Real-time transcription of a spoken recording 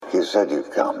You said you'd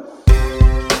come.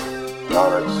 Now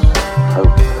let's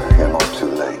hope you're not too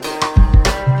late.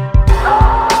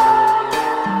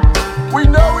 We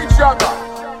know each other.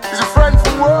 He's a friend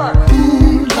from work.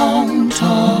 Long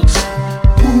talks.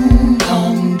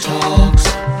 Long talks.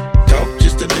 Talk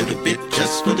just a little bit,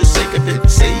 just for the sake of it.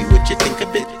 Say what you think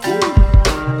of it.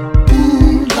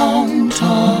 Long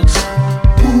talks.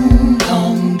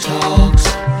 Long talks.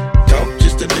 Talk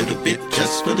just a little bit,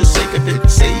 just for the sake of it.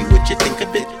 Say what you think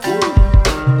of it.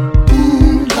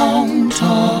 Long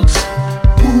talks.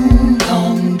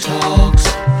 Long talks.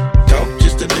 Talk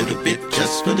just a little bit,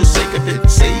 just for the sake of it.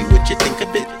 Say what you think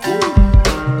of it.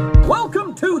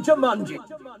 Welcome to Jumanji.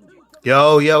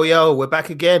 Yo, we're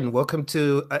back again. Welcome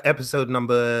to episode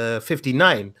number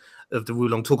 59 of the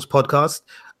Wulong Talks podcast.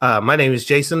 My name is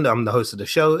Jason. I'm the host of the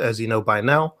show, as you know by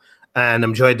now. And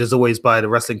I'm joined as always by the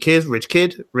Wrestling Kid, Rich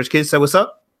Kid. Rich Kid, say what's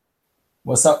up?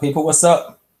 What's up, people? What's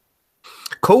up?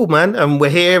 Cool, man. And we're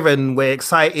here and we're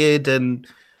excited and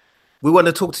we want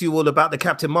to talk to you all about the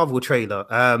Captain Marvel trailer.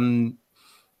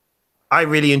 I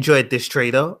really enjoyed this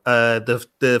trailer.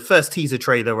 The first teaser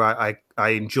trailer I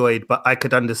enjoyed, but I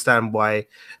could understand why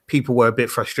people were a bit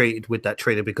frustrated with that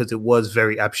trailer because it was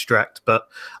very abstract. But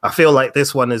I feel like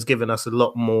this one has given us a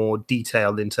lot more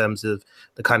detail in terms of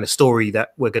the kind of story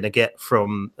that we're going to get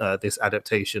from this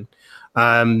adaptation.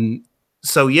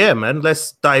 So yeah, man,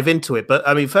 let's dive into it. But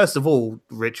I mean, first of all,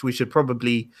 Rich, we should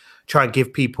probably try and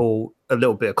give people a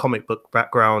little bit of comic book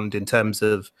background in terms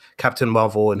of Captain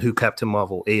Marvel and who Captain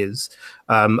Marvel is.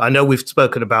 I know we've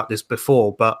spoken about this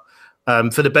before, but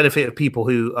for the benefit of people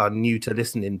who are new to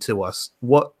listening to us,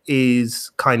 what is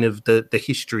kind of the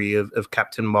history of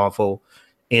Captain Marvel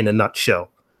in a nutshell?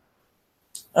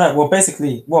 Well,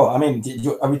 basically, I mean,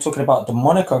 are we talking about the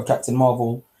moniker of Captain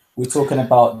Marvel? We're talking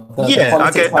about the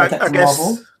politics behind Captain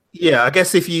Marvel? Yeah, I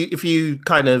guess if you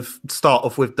kind of start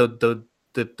off with the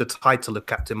title of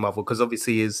Captain Marvel, because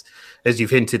obviously as you've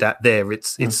hinted at there,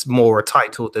 it's more a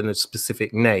title than a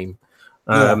specific name.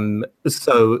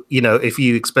 So, you know, if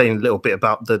you explain a little bit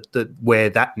about the where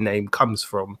that name comes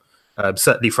from,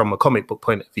 certainly from a comic book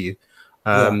point of view,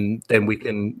 then we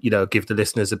can, you know, give the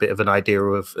listeners a bit of an idea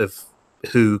of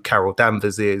who Carol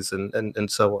Danvers is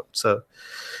and so on. So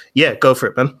yeah, go for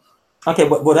it, man. Okay,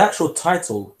 but the actual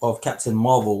title of Captain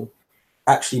Marvel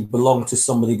actually belonged to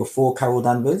somebody before Carol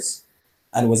Danvers,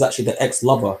 and was actually the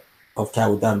ex-lover of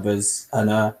Carol Danvers,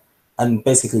 and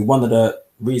basically one of the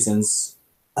reasons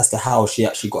as to how she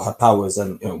actually got her powers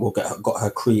and got her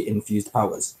Kree infused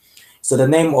powers. So the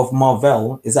name of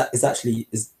Marvel is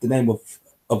the name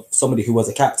of somebody who was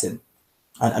a captain,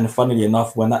 and funnily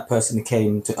enough, when that person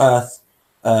came to Earth,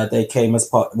 they came as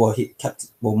part.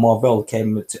 Marvel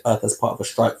came to Earth as part of a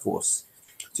strike force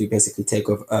to basically take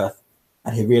over Earth,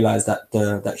 and he realized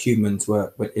that humans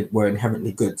were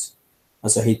inherently good.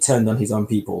 And so he turned on his own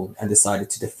people and decided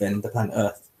to defend the planet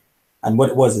Earth. And what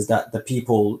it was is that the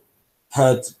people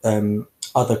heard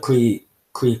other Kree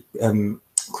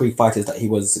fighters that he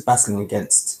was battling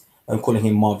against and calling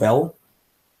him Marvel.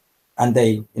 And they,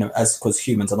 you know, because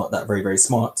humans are not that very, very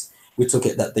smart, we took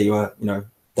it that they were, you know,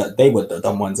 that they were the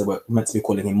dumb ones that were meant to be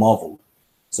calling him Marvel.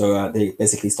 So they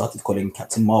basically started calling him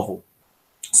Captain Marvel.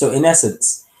 So in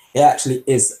essence, it actually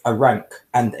is a rank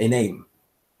and a name.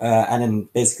 And then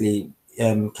basically,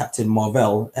 Captain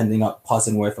Marvel ending up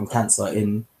passing away from cancer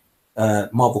in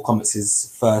Marvel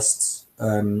Comics' first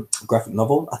graphic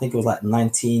novel. I think it was like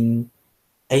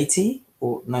 1980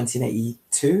 or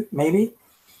 1982, maybe.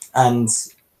 And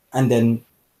then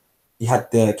you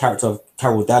had the character of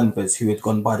Carol Danvers, who had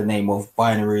gone by the name of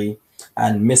Binary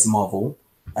and Miss Marvel,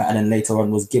 and then later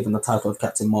on was given the title of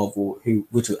Captain Marvel,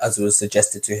 which as was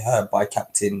suggested to her by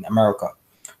Captain America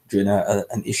during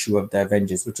an issue of the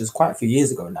Avengers, which was quite a few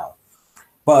years ago now.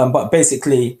 But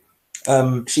basically,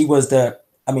 she was this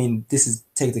is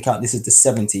the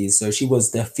 70s, so she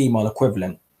was the female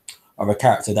equivalent of a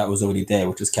character that was already there,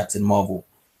 which was Captain Marvel.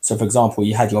 So for example,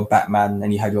 you had your Batman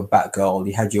and you had your Batgirl,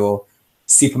 you had your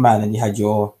Superman and you had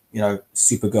your, you know,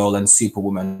 Supergirl and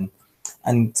Superwoman.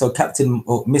 And so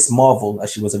Miss Marvel,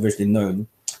 as she was originally known,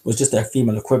 was just a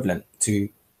female equivalent to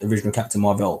the original Captain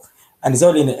Marvel. And it's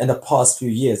only in the past few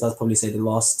years, I'd probably say the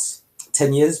last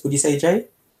 10 years, would you say, Jay?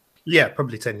 Yeah,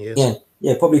 probably 10 years.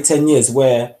 Yeah, probably 10 years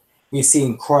where we've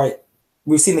seen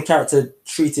the character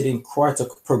treated in quite a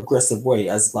progressive way,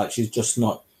 as like she's just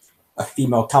not a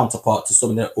female counterpart to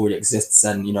something that already exists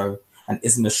and, you know, and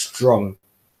isn't as strong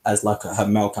as like her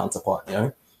male counterpart, you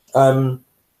know.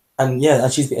 And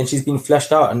she's been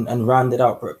fleshed out and rounded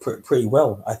out pretty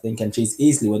well, I think, and she's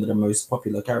easily one of the most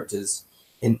popular characters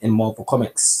in Marvel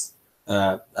Comics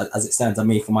as it stands. I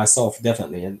mean, for myself,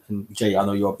 definitely, and Jay, I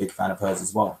know you're a big fan of hers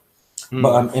as well.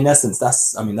 But in essence,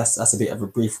 that's a bit of a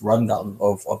brief rundown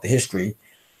of the history.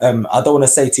 I don't want to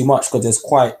say too much because there's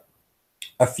quite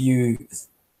a few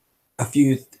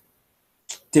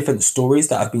different stories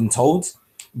that have been told.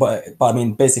 But I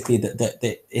mean, basically,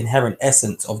 the inherent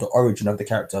essence of the origin of the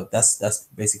character, that's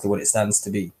basically what it stands to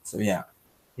be. So yeah.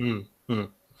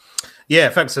 Yeah,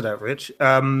 thanks for that, Rich.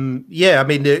 Yeah, I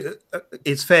mean,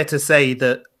 it's fair to say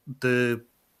that the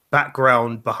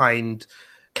background behind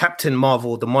Captain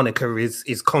Marvel, the moniker,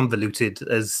 is convoluted,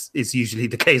 as is usually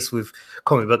the case with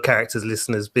comic book characters,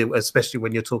 listeners, especially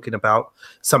when you're talking about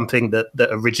something that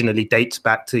originally dates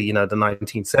back to, you know, the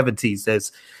 1970s.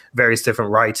 There's various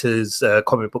different writers,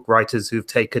 comic book writers, who've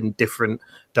taken different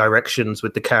directions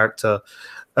with the character.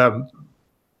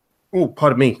 Oh,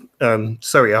 pardon me.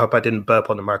 Sorry, I hope I didn't burp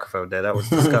on the microphone there. That was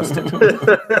disgusting.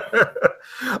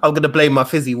 I'm going to blame my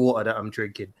fizzy water that I'm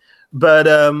drinking. But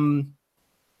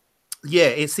yeah,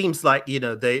 it seems like, you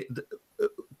know, they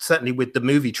certainly with the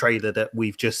movie trailer that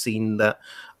we've just seen, that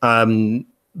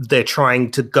they're trying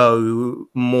to go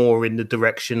more in the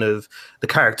direction of the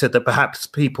character that perhaps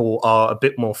people are a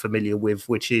bit more familiar with,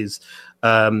 which is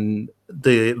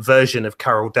the version of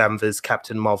Carol Danvers,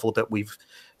 Captain Marvel, that we've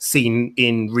seen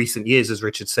in recent years, as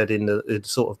Richard said, in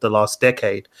sort of the last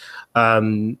decade.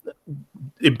 In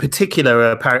particular,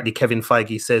 apparently Kevin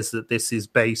Feige says that this is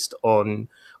based on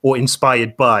or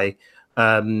inspired by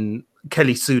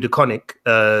Kelly Sue DeConnick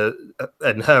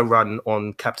and her run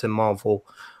on Captain Marvel,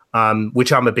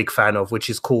 which I'm a big fan of,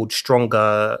 which is called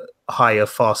Stronger, Higher,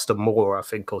 Faster, More, I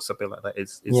think, or something like that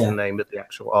is the name of the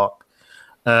actual arc,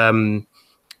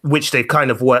 which they've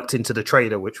kind of worked into the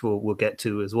trailer, which we'll get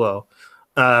to as well.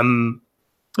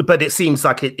 But it seems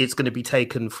like it's going to be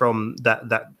taken from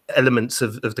that elements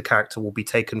of the character will be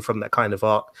taken from that kind of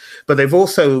arc. But they've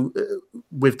also,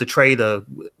 with the trailer,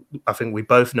 I think we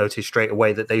both noticed straight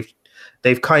away that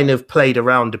they've kind of played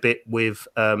around a bit with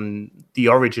the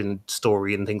origin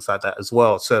story and things like that as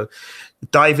well. So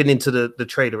diving into the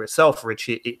trailer itself, Rich,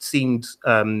 it seemed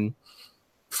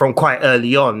from quite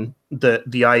early on that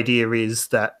the idea is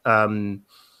that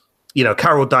you know,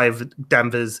 Carol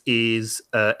Danvers is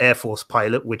an Air Force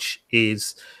pilot, which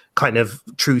is kind of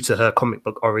true to her comic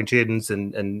book origins,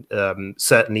 and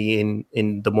certainly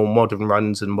in the more modern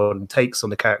runs and modern takes on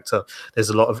the character, there's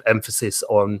a lot of emphasis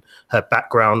on her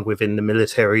background within the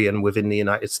military and within the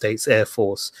United States Air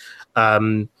Force.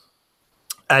 And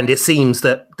it seems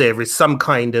that there is some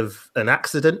kind of an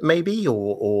accident, maybe,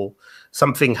 or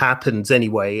something happens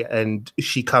anyway, and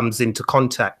she comes into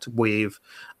contact with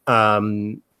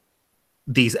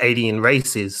these alien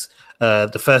races,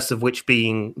 the first of which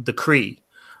being the Kree.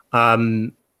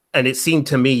 And it seemed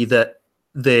to me that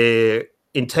their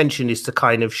intention is to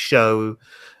kind of show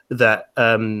that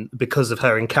because of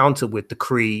her encounter with the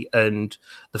Kree and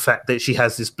the fact that she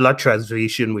has this blood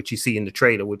transfusion, which you see in the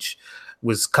trailer, which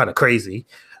was kind of crazy,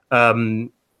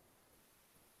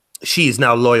 she is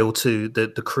now loyal to the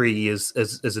Kree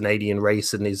as an alien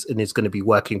race and is going to be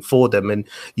working for them. And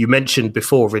you mentioned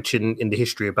before, Rich, in the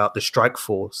history about the Strike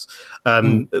Force.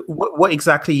 What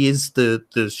exactly is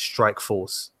the Strike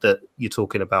Force that you're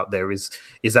talking about there? Is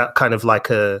that kind of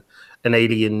like an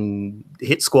alien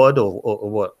hit squad or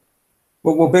what?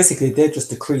 Well, basically, they're just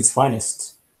the Kree's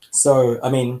finest. So, I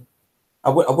mean, I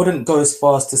wouldn't go as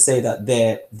far as to say that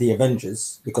they're the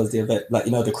Avengers, because the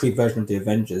Kree version of the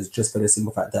Avengers, just for the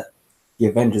simple fact that the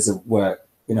Avengers were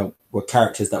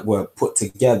characters that were put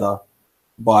together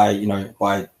by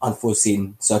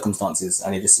unforeseen circumstances,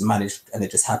 and they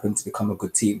just happened to become a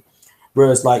good team.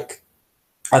 Whereas, like,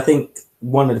 I think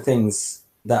one of the things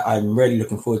that I'm really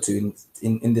looking forward to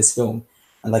in this film,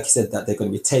 and like you said, that they're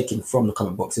going to be taken from the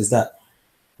comic books, is that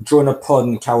drawn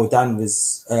upon Carol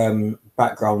Danvers'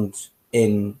 background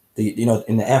in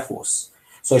the Air Force.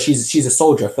 So she's a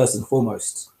soldier first and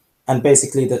foremost, and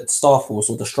basically the Star Force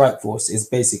or the Strike Force is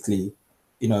basically,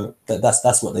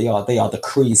 that's what they are. They are the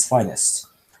Kree's finest.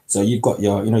 So you've got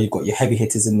your heavy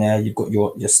hitters in there. You've got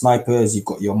your snipers. You've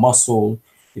got your muscle.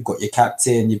 You've got your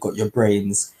captain. You've got your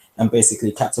brains, and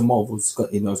basically Captain Marvel's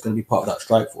got is going to be part of that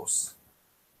Strike Force.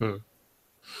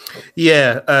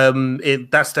 Yeah,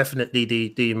 that's definitely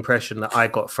the impression that I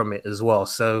got from it as well.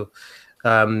 So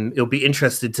it'll be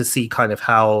interesting to see kind of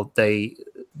how they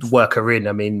work her in.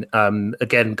 I mean,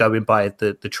 again, going by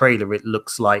the trailer, it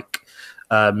looks like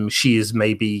she is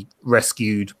maybe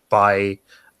rescued by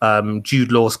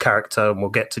Jude Law's character, and we'll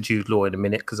get to Jude Law in a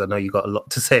minute because I know you got a lot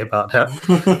to say about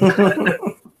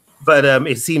that. But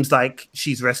it seems like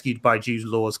she's rescued by Jude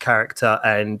Law's character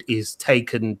and is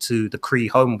taken to the Kree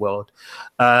homeworld.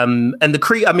 And the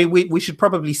Kree, I mean, we should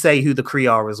probably say who the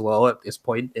Kree are as well at this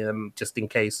point, just in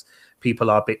case people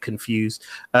are a bit confused.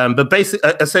 But basically,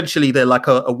 essentially, they're like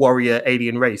a warrior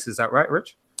alien race. Is that right,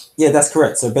 Rich? Yeah, that's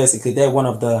correct. So basically, they're one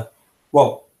of the,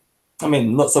 well, I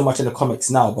mean, not so much in the comics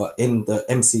now, but in the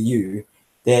MCU,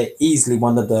 they're easily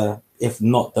one of the, if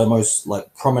not the most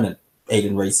like prominent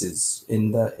alien races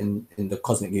in the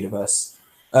cosmic universe.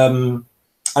 And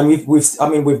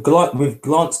we've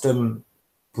glanced them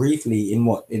briefly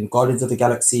in Guardians of the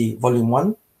Galaxy Volume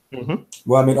 1. Mm-hmm.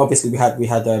 Well, I mean, obviously we had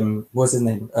what's his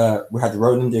name? We had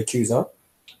Ronan the Accuser,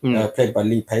 played by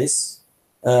Lee Pace,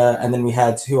 and then we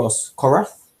had who else?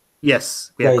 Korath.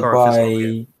 Yes, played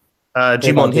Korath by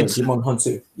Jimon Hinsu. Jimon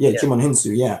Hunsu. Yeah, Jimon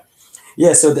Hinsu.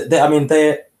 Yeah. So they're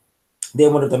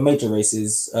one of the major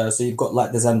races. So you've got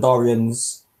like the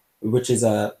Xandarians, which is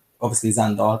obviously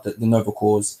Xandar, the Nova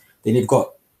Corps. Then you've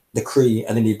got the Kree,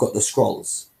 and then you've got the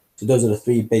Skrulls. So those are the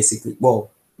three basically. Well,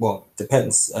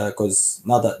 depends because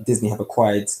now that Disney have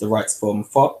acquired the rights from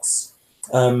Fox,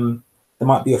 there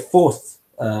might be a fourth,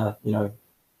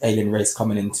 alien race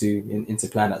coming into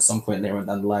plan at some point later on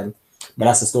down the line. But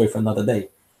that's a story for another day.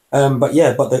 But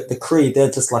the Kree,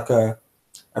 they're just like a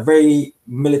very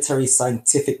military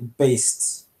scientific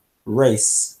based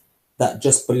race that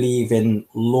just believe in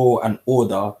law and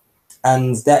order,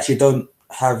 and they actually don't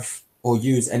have or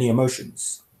use any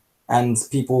emotions. And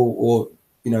people or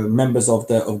members of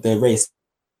the race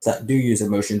that do use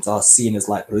emotions are seen as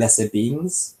like lesser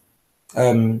beings,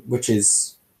 which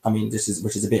is a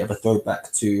bit of a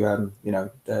throwback to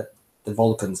the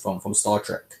Vulcans from Star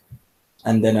Trek.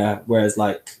 And then whereas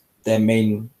like their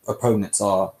main opponents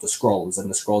are the Skrulls, and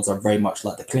the Skrulls are very much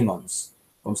like the Klingons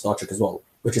from Star Trek as well,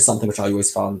 which is something which I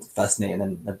always found fascinating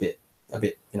and a bit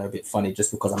funny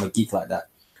just because I'm a geek like that.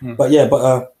 But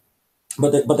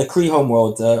the Kree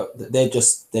homeworld, they're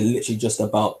literally just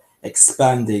about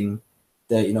expanding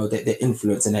their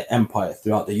influence and their empire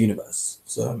throughout the universe.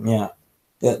 So yeah,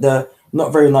 they're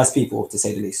not very nice people, to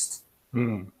say the least.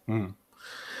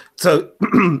 So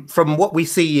from what we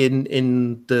see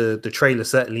in the trailer,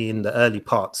 certainly in the early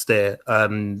parts there,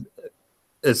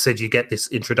 as said, you get this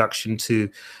introduction to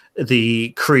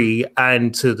the Kree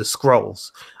and to the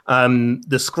Skrulls.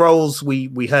 The Skrulls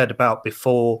we heard about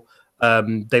before.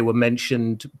 They were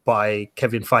mentioned by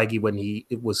Kevin Feige when he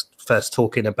was first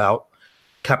talking about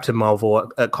Captain Marvel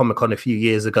at Comic-Con a few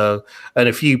years ago, and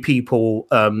a few people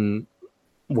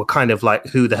were kind of like,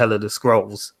 who the hell are the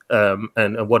Skrulls,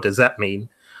 and what does that mean?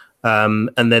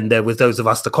 And then there was those of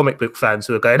us, the comic book fans,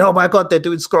 who are going, oh my God, they're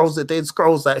doing Skrulls,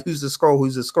 like, who's a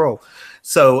Skrull?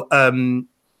 So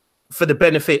for the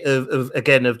benefit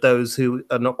of those who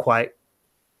are not quite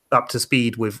up to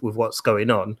speed with what's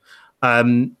going on,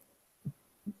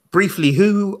 briefly,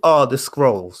 who are the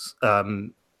Skrulls,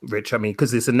 Rich? I mean,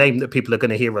 because it's a name that people are going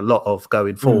to hear a lot of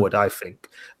going forward, I think.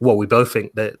 Well, we both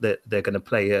think that they're going to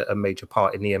play a major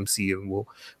part in the MCU, and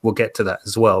we'll get to that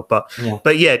as well. But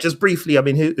yeah, just briefly, I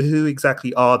mean, who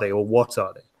exactly are they, or what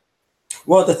are they?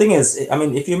 Well, the thing is, I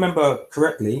mean, if you remember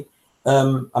correctly,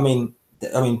 Kevin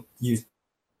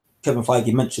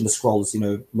Feige mentioned the Skrulls,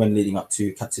 when leading up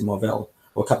to Captain Marvel,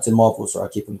 so I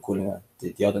keep on calling her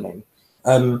the other name.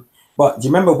 But do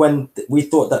you remember when we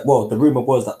thought that, the rumor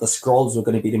was that the Skrulls were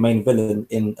going to be the main villain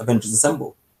in Avengers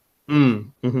Assemble?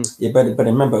 Mm-hmm. Yeah, but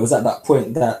remember, it was at that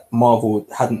point that Marvel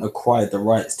hadn't acquired the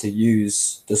rights to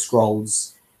use the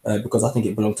Skrulls because I think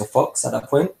it belonged to Fox at that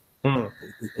point.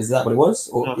 Is that what it was?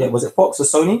 Or was it Fox or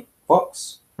Sony?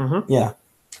 Fox? Mm-hmm. Yeah.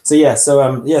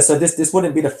 So this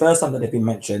wouldn't be the first time that they've been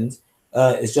mentioned.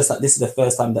 It's just that this is the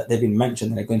first time that they've been mentioned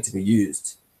and they're going to be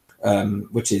used,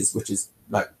 which is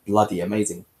like bloody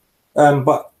amazing.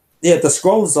 But yeah, the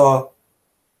Skrulls are.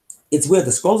 It's weird.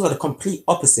 The Skrulls are the complete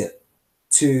opposite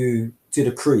to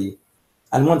the Kree,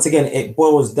 and once again, it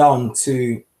boils down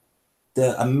to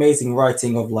the amazing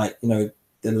writing of the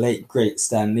late great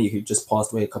Stan Lee, who just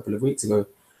passed away a couple of weeks ago.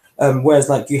 Whereas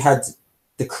you had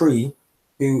the Kree,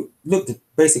 who looked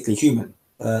basically human.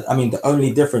 The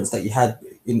only difference that you had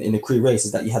in the Kree race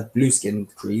is that you had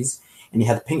blue-skinned Krees and you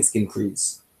had pink-skinned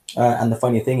Krees. And the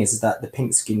funny thing is that the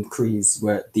pink-skinned Krees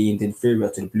were deemed inferior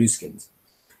to the blue-skinned.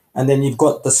 And then you've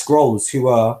got the Skrulls, who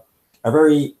are a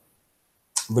very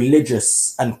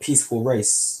religious and peaceful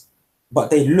race, but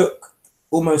they look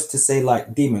almost to say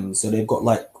like demons. So they've got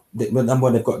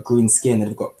they've got green skin, and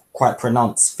they've got quite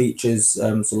pronounced features,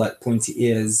 so like pointy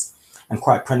ears and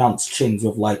quite pronounced chins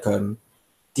with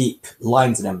deep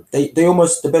lines in them. They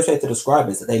almost, the best way to describe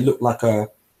it is that they look like a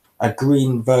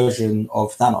green version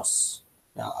of Thanos.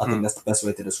 Yeah, I think that's the best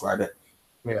way to describe it.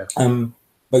 Yeah.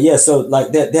 But yeah, so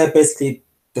they're basically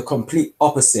the complete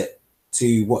opposite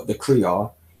to what the Kree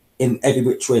are in every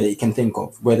which way that you can think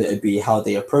of, whether it be how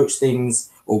they approach things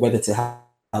or whether to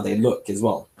how they look as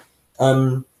well.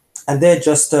 And they're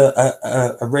just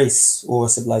a race or a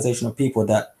civilization of people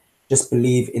that just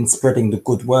believe in spreading the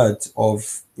good word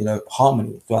of, you know,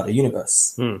 harmony throughout the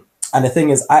universe. And the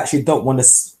thing is, I actually don't want to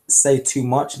say too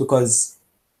much, because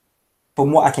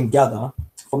from what I can gather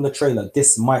from the trailer,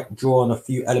 this might draw on a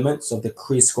few elements of the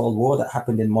Kree-Skrull War that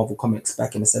happened in Marvel Comics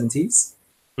back in the 70s.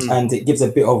 And it gives a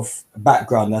bit of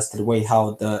background as to the way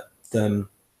how the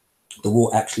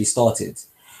war actually started.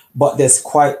 But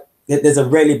there's a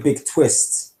really big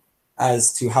twist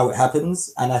as to how it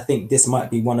happens, and I think this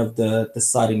might be one of the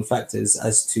deciding factors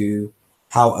as to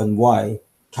how and why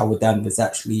Carol Danvers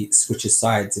actually switches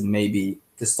sides and maybe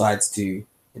decides to, you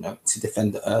know, to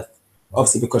defend the Earth.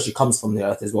 Obviously, because she comes from the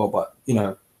Earth as well, but you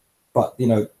know,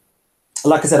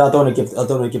 like I said, I don't want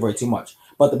to give away too much.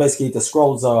 But basically, the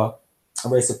Skrulls are a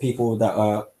race of people that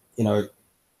are, you know,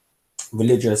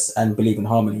 religious and believe in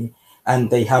harmony, and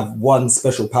they have one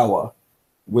special power,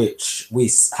 which we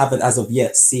haven't as of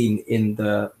yet seen in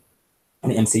the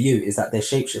MCU, is that they're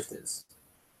shapeshifters.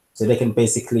 So they can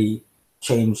basically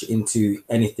change into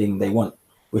anything they want,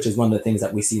 which is one of the things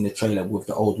that we see in the trailer with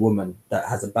the old woman that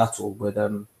has a battle with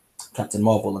Captain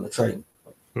Marvel on the train.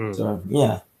 So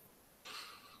yeah.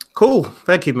 Cool.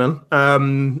 Thank you,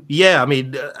 man. Yeah, I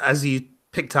mean, as you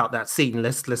picked out that scene,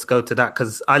 let's go to that,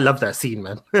 because I love that scene,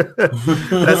 man.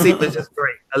 That scene was just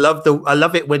great. I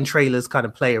love it when trailers kind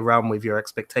of play around with your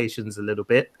expectations a little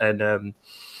bit. And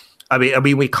I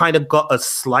mean, we kind of got a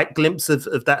slight glimpse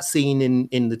of that scene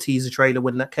in the teaser trailer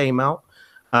when that came out.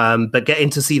 But getting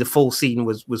to see the full scene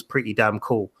was pretty damn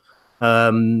cool.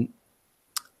 And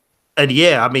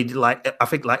yeah, I mean, like, I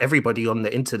think like everybody on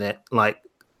the internet, like,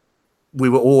 we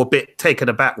were all a bit taken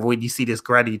aback when you see this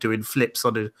granny doing flips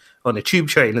on a tube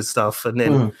train and stuff, and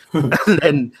then and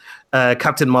then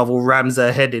Captain Marvel rams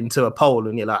her head into a pole,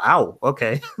 and you're like, "Ow,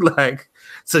 okay." Like,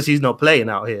 so she's not playing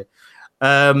out here.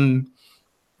 But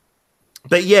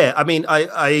yeah, I mean,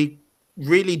 I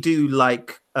really do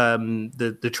like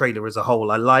the trailer as a whole.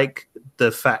 I like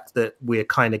the fact that we're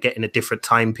kind of getting a different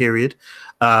time period.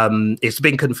 It's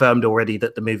been confirmed already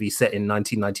that the movie's set in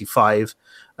 1995.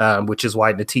 Which is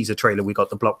why in the teaser trailer we got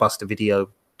the blockbuster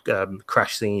video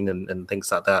crash scene and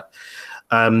things like that.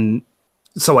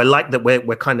 So I like that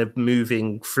we're kind of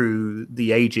moving through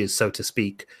the ages, so to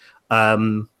speak.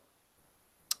 And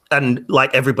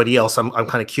like everybody else, I'm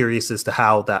kind of curious as to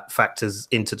how that factors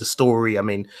into the story. I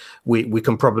mean, we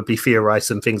can probably theorize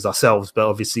some things ourselves, but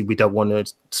obviously we don't want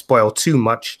to spoil too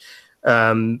much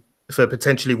for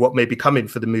potentially what may be coming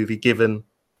for the movie, given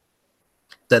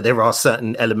that there are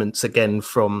certain elements, again,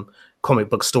 from comic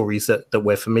book stories that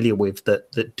we're familiar with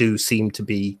that do seem to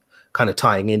be kind of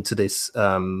tying into this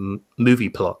movie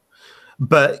plot.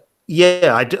 But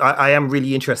yeah, I am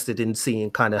really interested in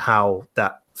seeing kind of how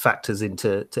that factors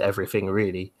into everything,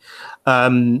 really.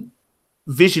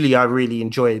 Visually, I really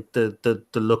enjoyed the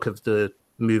look of the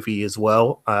movie as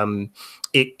well.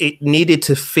 It needed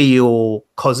to feel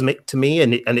cosmic to me,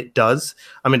 and it does.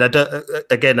 I mean, I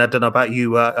don't know about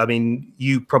you. I mean,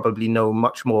 you probably know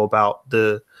much more about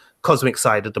the cosmic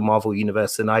side of the Marvel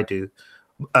universe than I do.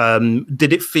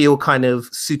 Did it feel kind of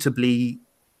suitably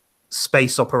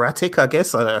space operatic? I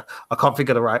guess I can't think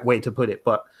of the right way to put it,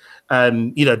 but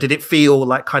you know, did it feel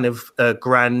like kind of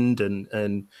grand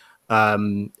and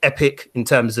epic in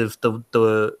terms of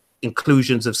the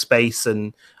inclusions of space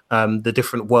and the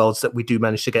different worlds that we do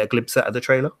manage to get a glimpse at the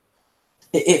trailer?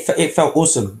 It felt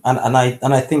awesome, and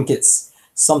I think it's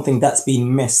something that's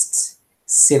been missed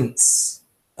since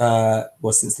the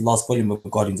last volume of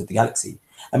Guardians of the Galaxy.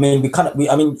 I mean, we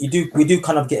do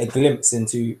kind of get a glimpse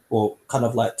into, or kind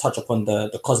of like touch upon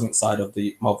the cosmic side of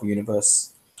the Marvel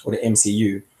universe or the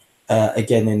MCU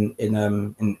again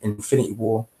in Infinity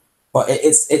War, but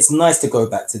it's nice to go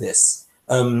back to this.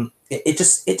 It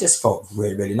just felt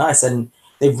really, really nice, and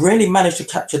they've really managed to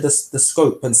capture the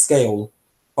scope and scale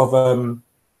of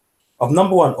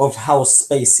number one, of how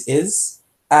space is,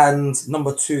 and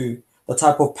number two, the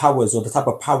type of powers or the type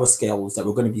of power scales that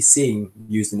we're going to be seeing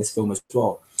used in this film as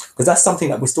well. Because that's something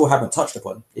that we still haven't touched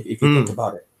upon, if you think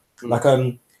about it. Like,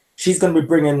 she's going to be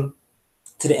bringing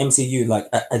to the MCU like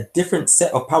a different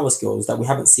set of power skills that we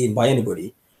haven't seen by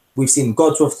anybody. We've seen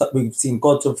gods of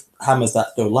hammers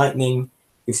that throw lightning.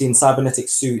 We've seen cybernetic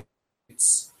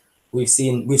suits. We've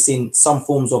seen some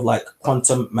forms of like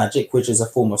quantum magic, which is a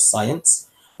form of science,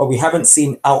 but we haven't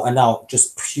seen out and out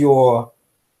just pure,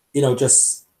 you know,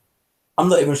 just, I'm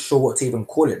not even sure what to even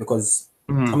call it, because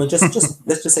I mean, just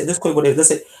let's call it what it is. Let's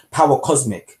say power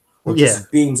cosmic, or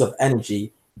just beams of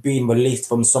energy being released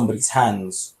from somebody's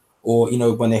hands, or, you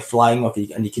know, when they're flying off,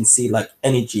 and you can see like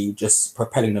energy just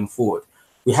propelling them forward.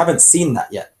 We haven't seen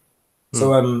that yet.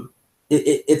 So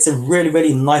it's a really,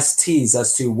 really nice tease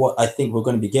as to what I think we're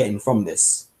going to be getting from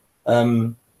this. I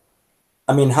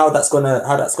mean, how that's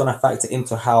gonna factor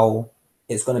into how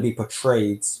it's going to be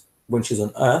portrayed when she's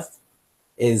on Earth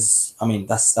is, I mean,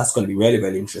 that's going to be really,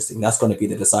 really interesting. That's going to be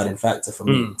the deciding factor for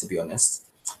me, to be honest,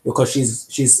 because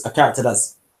she's a character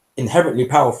that's inherently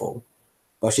powerful,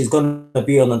 but she's going to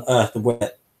be on an Earth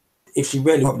where if she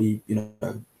really probably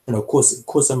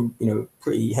cause some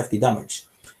pretty hefty damage,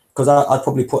 because I'd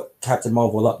probably put Captain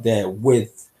Marvel up there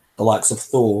with the likes of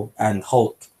Thor and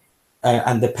Hulk,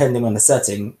 and depending on the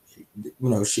setting,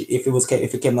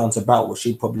 if it came down to battle,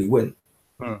 she'd probably win.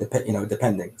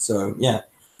 Depending. So yeah,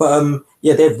 but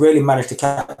they've really managed to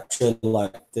capture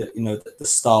like the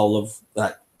style of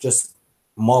like just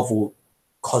Marvel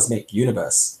cosmic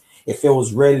universe. It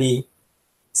feels really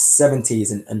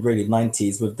 70s and really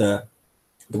 90s with the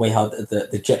way how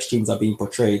the jet streams are being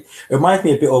portrayed. It reminds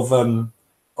me a bit of a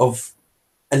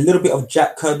little bit of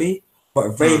Jack Kirby,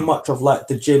 but very much of like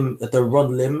the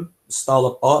Ron Lim style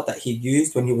of art that he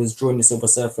used when he was drawing the Silver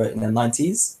Surfer in the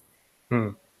 90s.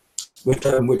 Which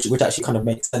actually kind of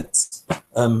makes sense.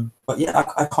 But yeah,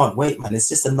 I can't wait, man. It's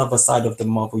just another side of the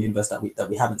Marvel universe that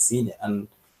we haven't seen yet, and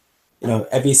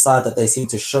every side that they seem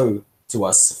to show to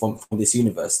us from this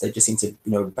universe, they just seem to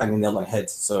bang the nail on the head.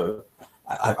 So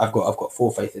I've got full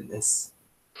faith in this.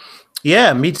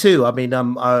 Yeah, me too. I mean,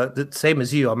 the same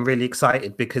as you. I'm really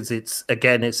excited because it's a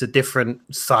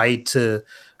different side to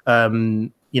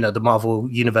the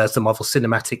Marvel universe, the Marvel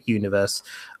Cinematic Universe.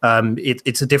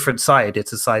 It's a different side.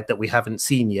 It's a side that we haven't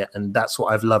seen yet, and that's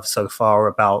what I've loved so far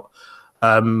about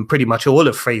pretty much all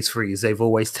of Phase 3. They've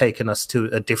always taken us to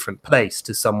a different place,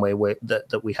 to somewhere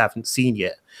that we haven't seen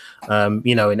yet.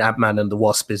 In Ant-Man and the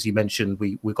Wasp, as you mentioned,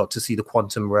 we got to see the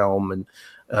quantum realm, and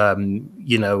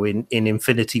in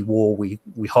Infinity War, we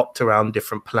hopped around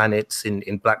different planets.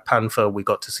 In Black Panther, we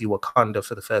got to see Wakanda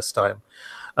for the first time.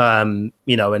 And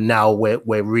now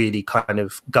we're really kind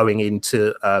of going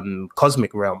into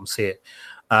cosmic realms here,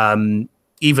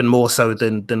 even more so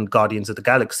than Guardians of the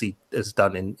Galaxy has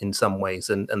done in some ways,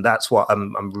 and that's what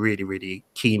I'm really, really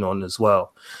keen on as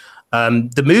well.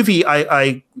 The movie,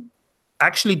 I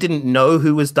actually didn't know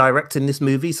who was directing this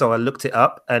movie, so I looked it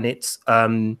up, and it's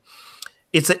an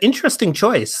interesting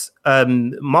choice.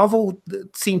 Marvel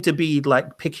seemed to be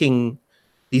like picking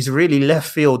these really left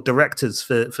field directors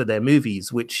for their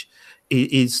movies, which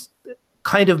is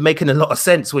kind of making a lot of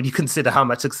sense when you consider how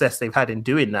much success they've had in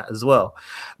doing that as well.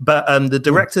 But the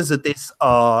directors of this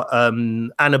are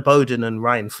Anna Boden and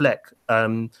Ryan Fleck.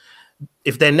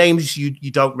 If their names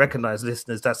you don't recognize,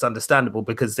 listeners, that's understandable,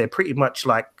 because they're pretty much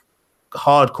like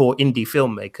hardcore indie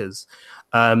filmmakers.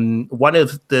 One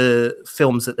of the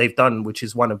films that they've done, which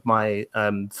is one of my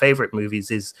favorite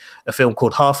movies, is a film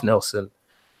called Half Nelson,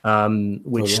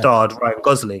 which starred Ryan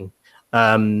Gosling.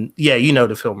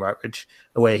 The film, right, Rich?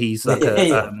 Where he's like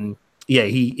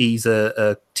he's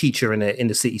a teacher in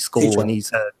a city school, and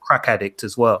he's a crack addict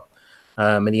as well.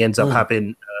 And he ends up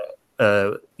having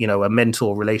a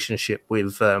mentor relationship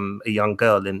with a young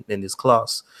girl in his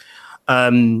class.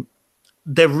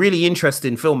 They're really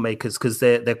interesting filmmakers because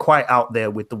they're quite out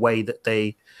there with the way that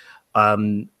they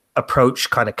approach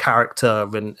kind of character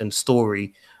and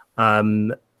story.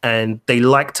 And they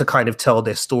like to kind of tell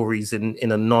their stories in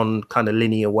a non kind of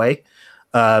linear way.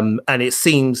 And it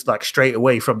seems like straight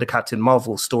away from the Captain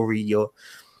Marvel story,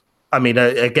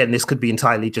 again, this could be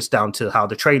entirely just down to how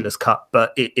the trailer's cut,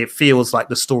 but it feels like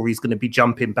the story's going to be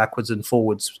jumping backwards and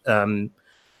forwards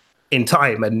in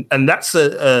time. And that's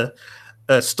a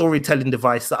storytelling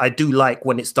device that I do like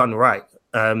when it's done right.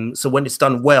 So when it's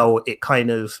done well,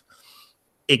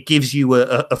 it gives you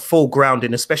a full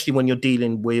grounding, especially when you're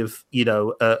dealing with,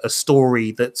 a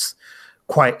story that's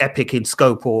quite epic in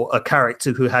scope, or a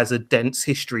character who has a dense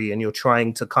history, and you're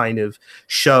trying to kind of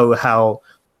show how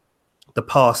the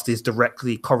past is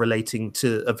directly correlating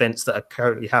to events that are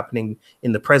currently happening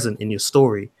in the present in your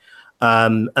story.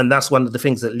 And that's one of the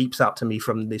things that leaps out to me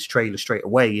from this trailer straight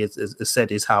away,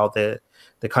 is how they're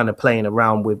kind of playing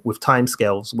around with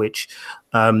timescales, which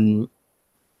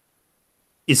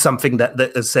is something that,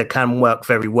 as I said, can work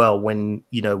very well when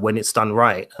it's done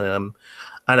right. And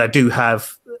I do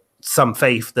have some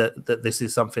faith that this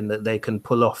is something that they can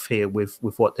pull off here with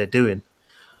what they're doing.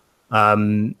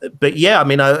 But yeah,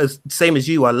 same as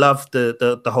you, I love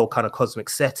the whole kind of cosmic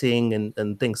setting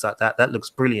and things like that. That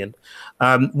looks brilliant.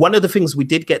 One of the things we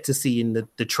did get to see in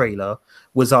the trailer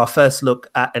was our first look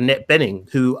at Annette Bening,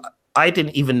 who I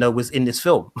didn't even know was in this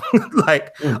film. I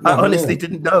honestly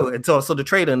didn't know until I saw the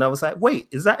trailer, and I was like, wait,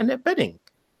 is that Annette Bening?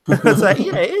 I was like,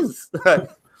 yeah, it is.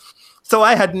 So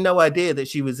I had no idea that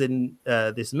she was in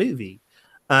this movie.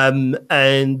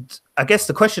 And I guess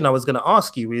the question I was going to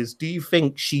ask you is, do you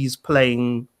think she's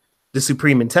playing the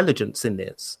Supreme Intelligence in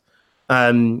this?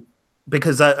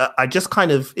 Because I just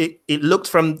kind of, it looked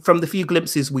from the few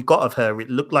glimpses we got of her, it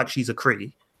looked like she's a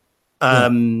Kree.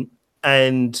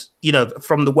 And, you know,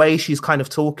 from the way she's kind of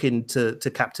talking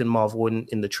to Captain Marvel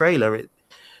in the trailer,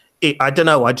 I don't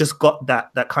know, I just got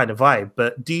that kind of vibe.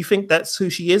 But do you think that's who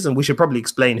she is? And we should probably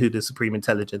explain who the Supreme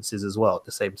Intelligence is as well at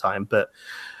the same time. But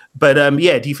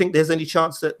yeah, do you think there's any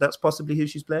chance that that's possibly who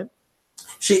she's playing?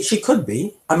 She could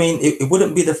be. I mean, it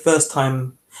wouldn't be the first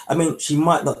time. I mean, she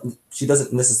might not. She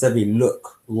doesn't necessarily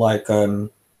look like the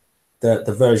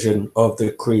version of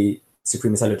the Kree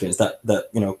Supreme Intelligence that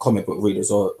you know, comic book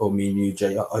readers or me and you,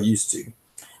 Jay, are used to.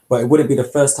 But it wouldn't be the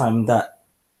first time that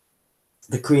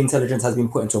the Kree intelligence has been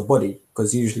put into a body,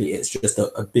 because usually it's just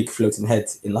a big floating head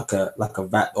in like a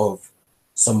vat of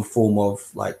some form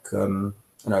of like you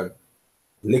know,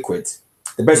 liquid.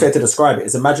 The best way to describe it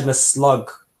is, imagine a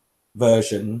slug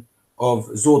version of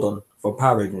Zordon from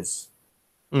Power Rangers.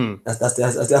 That's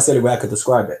the only way I could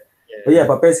describe it.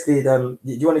 But basically, do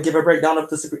you want to give a breakdown of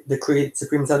the Kree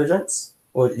Supreme Intelligence,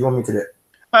 or do you want me to do it?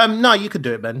 No, you could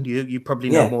do it, man. You probably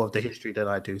know more of the history than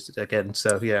I do. Again,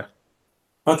 so yeah.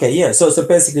 Okay, yeah. So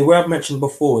basically, where I've mentioned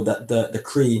before that the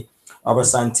Kree are a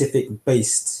scientific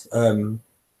based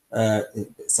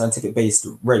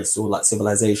race or like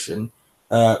civilization,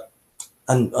 and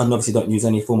obviously don't use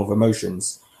any form of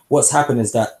emotions. What's happened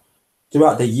is that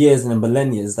throughout the years and the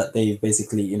millennia that they've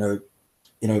basically, you know,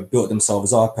 built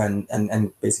themselves up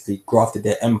and basically grafted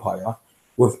their empire,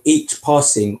 with each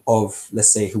passing of,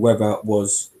 let's say, whoever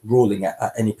was ruling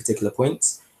at any particular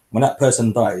point, when that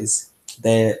person dies,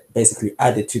 they're basically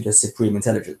added to the Supreme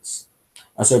Intelligence.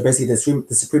 And so basically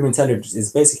the Supreme Intelligence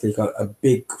is basically got a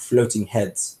big floating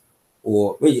head,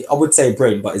 or I would say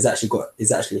brain, but it's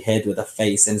actually a head with a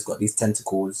face, and it's got these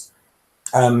tentacles.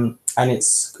 And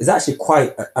it's actually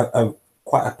quite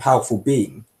a powerful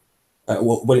being.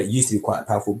 Well, it used to be quite a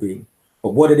powerful being,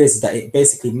 but what it is that it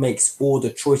basically makes all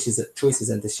the choices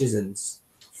and decisions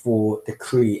for the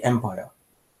Kree Empire.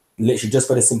 Literally, just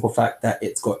for the simple fact that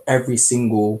it's got every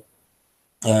single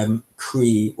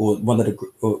Kree or one of the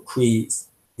Kree's,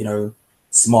 you know,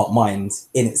 smart minds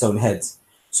in its own head.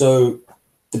 So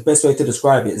the best way to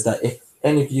describe it is that if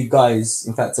any of you guys,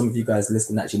 in fact, some of you guys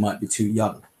listening actually might be too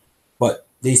young, but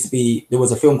there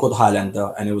was a film called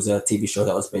Highlander, and it was a TV show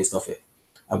that was based off it.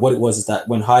 And what it was is that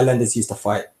when Highlanders used to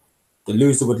fight, the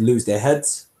loser would lose their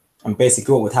heads. And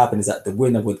basically what would happen is that the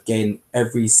winner would gain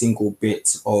every single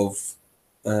bit of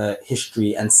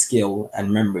history and skill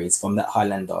and memories from that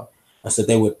Highlander. And so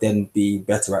they would then be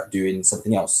better at doing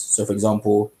something else. So for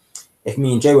example, if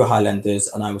me and Jay were Highlanders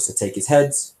and I was to take his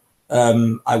head,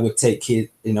 I would take his,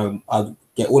 you know, I'd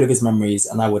get all of his memories,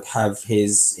 and I would have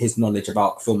his knowledge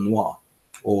about film noir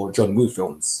or John Woo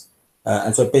films.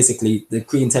 And so basically the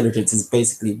Kree intelligence is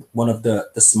basically one of the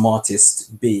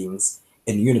smartest beings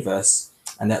in the universe.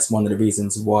 And that's one of the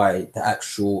reasons why the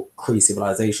actual Kree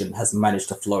civilization has managed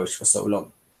to flourish for so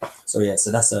long. So yeah,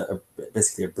 so that's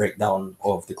basically a breakdown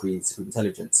of the Kree Supreme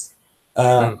Intelligence.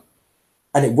 And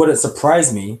it wouldn't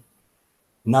surprise me,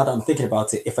 now that I'm thinking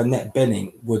about it, if Annette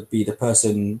Bening would be the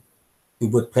person who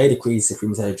would play the Kree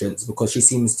Supreme Intelligence, because she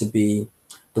seems to be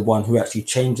the one who actually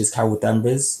changes Carol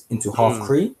Danvers into half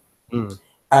Kree.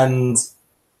 And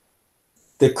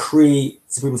the Kree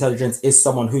Supreme Intelligence is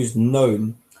someone who's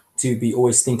known to be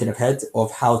always thinking ahead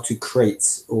of how to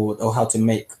create or how to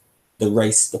make the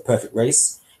race the perfect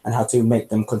race, and how to make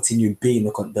them continue being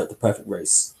the perfect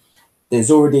race. There's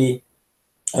already,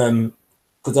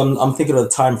 because I'm thinking of the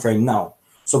time frame now.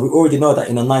 So we already know that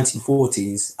in the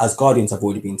 1940s, Asgardians have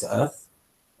already been to Earth.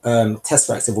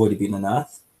 Tesseracts have already been on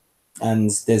Earth.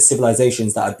 And there's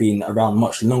civilizations that have been around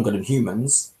much longer than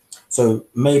humans. So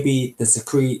maybe the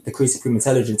Kree Supreme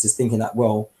Intelligence is thinking that,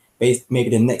 well, maybe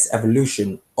the next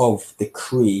evolution of the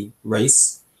Kree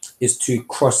race is to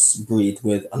crossbreed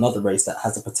with another race that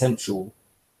has the potential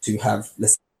to have,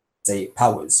 let's say,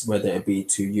 powers, whether it be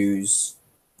to use,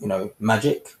 you know,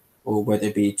 magic, or whether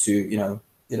it be to, you know,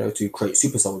 to create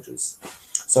super soldiers.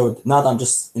 So now that I'm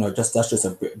just, you know, that's just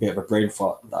a bit of a brain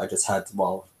fart that I just had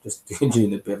while just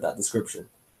doing a bit of that description.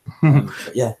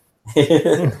 But yeah.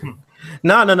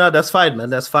 No, that's fine, man.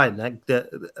 That's fine.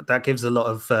 That gives a lot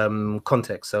of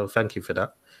context. So thank you for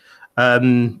that.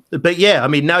 But yeah, I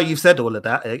mean, now you've said all of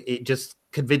that, it just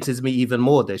convinces me even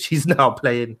more that she's now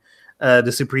playing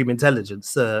the Supreme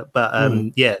Intelligence.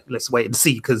 Yeah, let's wait and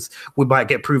see, because we might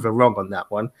get proven wrong on that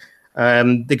one.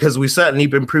 Because we've certainly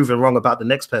been proven wrong about the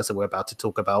next person we're about to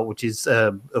talk about, which is,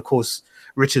 of course,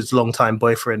 Richard's longtime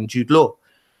boyfriend, Jude Law.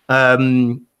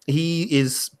 he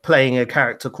is playing a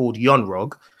character called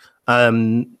Yonrog.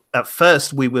 At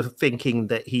first, we were thinking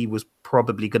that he was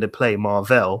probably going to play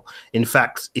Mar-Vell. In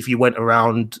fact, if you went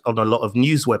around on a lot of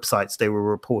news websites, they were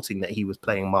reporting that he was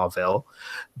playing Mar-Vell.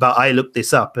 But I looked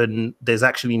this up, and there's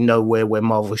actually nowhere where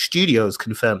Marvel Studios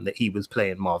confirmed that he was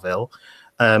playing Mar-Vell.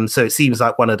 So it seems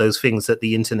like one of those things that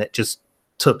the internet just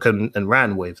took and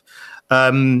ran with.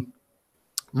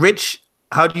 Rich,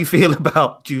 how do you feel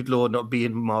about Jude Law not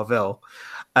being Mar-Vell?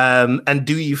 And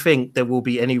do you think there will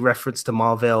be any reference to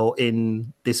Mar-Vell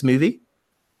in this movie?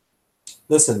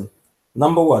 Listen,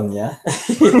 number one, yeah.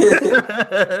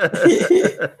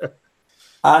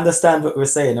 I understand what we're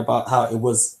saying about how it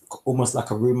was almost like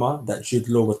a rumor that Jude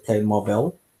Law was playing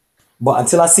Mar-Vell, but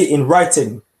until I see in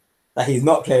writing that he's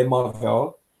not playing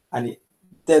Mar-Vell, and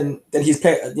then he's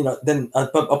playing, then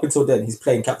up until then he's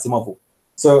playing Captain Marvel.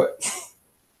 So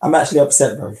I'm actually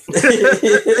upset, bro.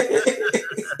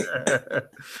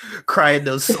 Crying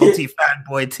those salty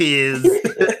fanboy tears.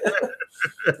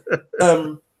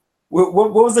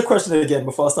 What was the question again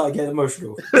before I started getting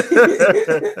emotional?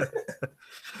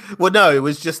 Well, no, it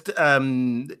was just,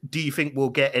 do you think we'll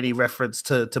get any reference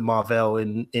to Mar-Vell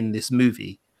in this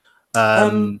movie? Yeah,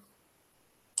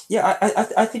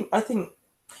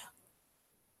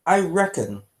 I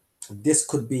reckon this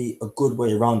could be a good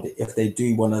way around it if they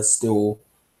do want to still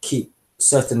keep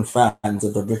certain fans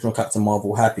of the original Captain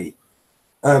Marvel happy.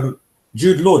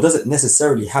 Jude Law doesn't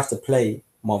necessarily have to play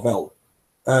Mar-Vell.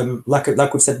 Like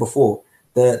we've said before,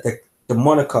 the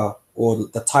moniker or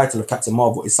the title of Captain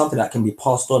Marvel is something that can be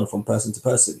passed on from person to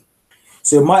person.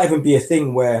 So it might even be a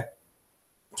thing where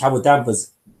Carol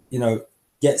Danvers,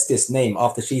 gets this name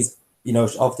after she's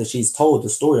told the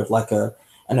story of like an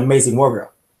amazing warrior.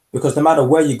 Because no matter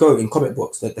where you go in comic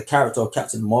books, the character of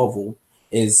Captain Marvel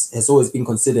has always been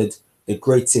considered the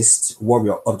greatest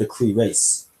warrior of the Kree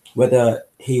race, whether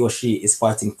he or she is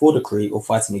fighting for the Kree or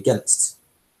fighting against.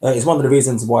 It's one of the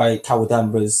reasons why Carol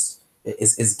Danvers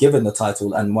is given the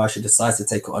title and why she decides to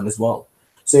take it on as well.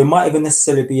 So it might even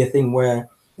necessarily be a thing where,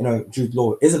 Jude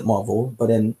Law isn't Marvel, but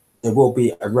then there will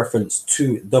be a reference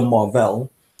to the Mar-Vell,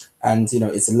 and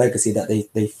it's a legacy that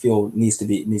they feel needs to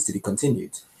be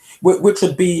continued. Which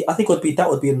would be, I think, would be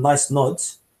a nice nod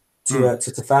to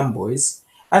fanboys,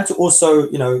 and to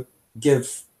also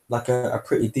give like a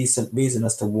pretty decent reason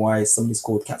as to why somebody's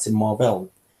called Captain Mar-Vell,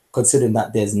 considering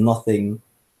that there's nothing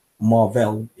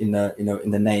Mar-Vell in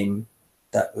the name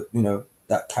that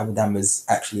that Carol Danvers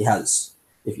actually has,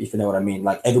 if you know what I mean.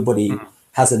 Like everybody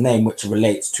has a name which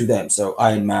relates to them. So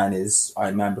Iron Man is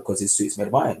Iron Man because his suit's made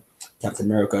of iron. Captain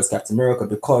America is Captain America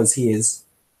because he is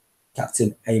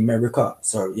Captain America.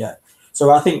 So yeah.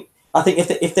 So I think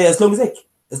if they as long as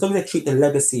they treat the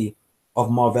legacy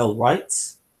of Mar-Vell right,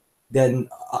 then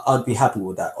I'd be happy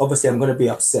with that. Obviously, I'm going to be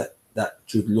upset that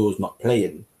Jude Law's not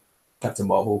playing Captain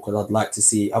Marvel because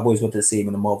I've always wanted to see him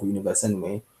in the Marvel universe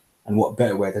anyway. And what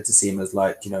better way than to see him as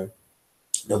like, the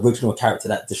original character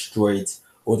that destroyed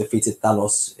or defeated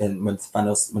Thanos when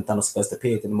Thanos first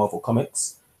appeared in the Marvel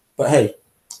comics. But hey,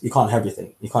 you can't have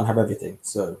everything.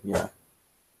 So yeah.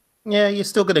 Yeah, you're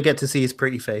still going to get to see his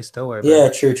pretty face. Don't worry. Yeah,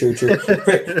 true.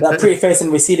 That pretty face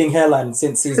and receding hairline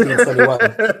since he's been 21.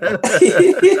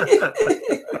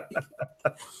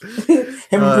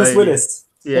 Him and Bruce Willis.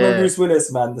 Yeah. Him and Bruce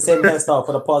Willis, man. The same hairstyle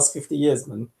for the past 50 years,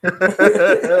 man.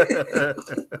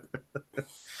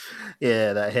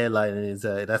 Yeah, that hairline is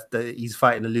he's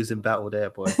fighting a losing battle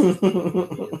there, boy.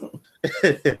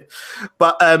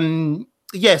 But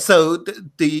yeah, so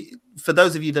for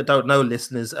those of you that don't know,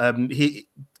 listeners,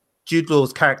 Jude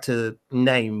Law's character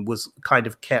name was kind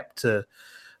of kept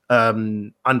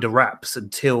under wraps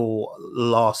until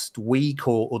last week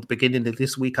or the beginning of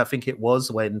this week, I think it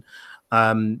was, when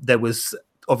there was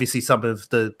obviously some of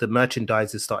the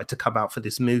merchandisers started to come out for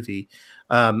this movie,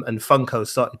 and Funko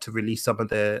started to release some of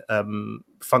their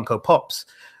Funko Pops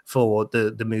for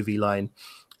the movie line.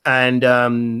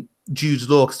 And Jude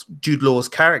Law's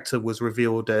character was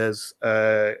revealed as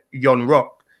Yon-Rogg.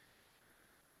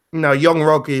 Now,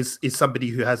 Yon-Rogg is somebody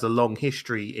who has a long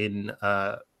history in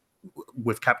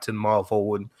with Captain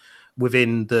Marvel and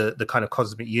within the kind of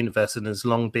cosmic universe, and has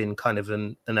long been kind of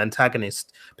an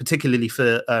antagonist, particularly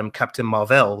for Captain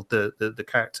Mar-Vell, the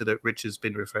character that Rich has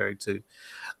been referring to.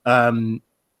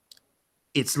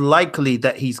 It's likely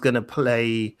that he's going to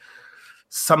play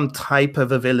some type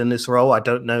of a villainous role. I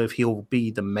don't know if he'll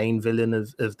be the main villain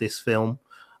of this film.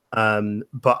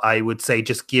 But I would say,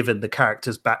 just given the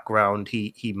character's background,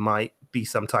 he might be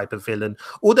some type of villain.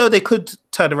 Although they could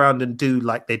turn around and do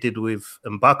like they did with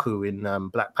M'Baku in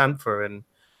Black Panther and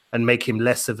make him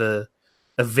less of a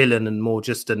villain and more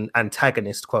just an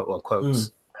antagonist, quote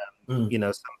unquote. You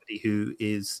know, somebody who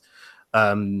is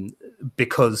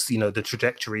because you know the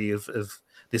trajectory of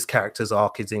this character's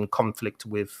arc is in conflict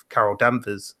with Carol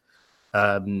Danvers'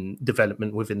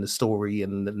 development within the story,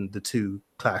 and then the two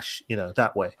clash, you know,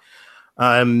 that way.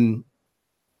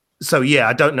 So yeah,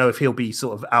 I don't know if he'll be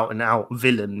sort of out and out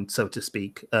villain, so to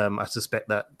speak. I suspect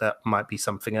that might be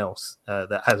something else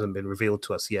that hasn't been revealed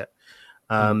to us yet.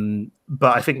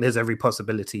 But I think there's every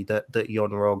possibility that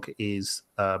Yon-Rogg is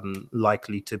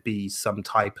likely to be some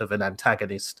type of an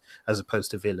antagonist as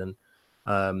opposed to villain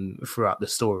throughout the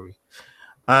story.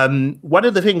 One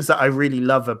of the things that I really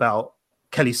love about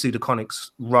Kelly Sue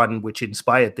DeConnick's run, which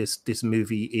inspired this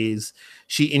movie, is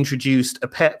she introduced a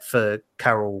pet for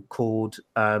Carol called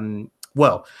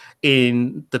well,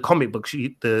 in the comic book,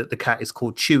 the cat is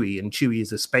called Chewie, and Chewie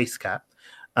is a space cat.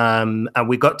 And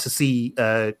we got to see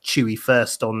Chewie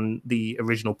first on the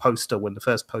original poster when the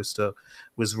first poster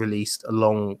was released,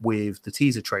 along with the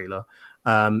teaser trailer.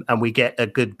 And we get a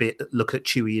good bit look at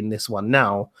Chewie in this one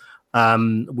now,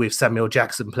 with Samuel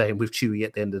Jackson playing with Chewie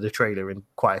at the end of the trailer in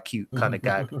quite a cute kind of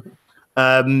gag.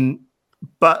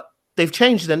 But they've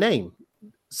changed the name.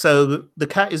 So the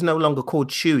cat is no longer called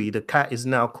Chewie. The cat is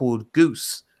now called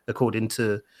Goose, according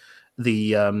to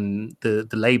the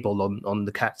label on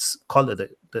the cat's collar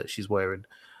that she's wearing.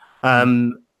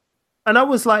 And I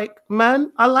was like,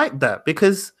 man, I like that,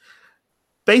 because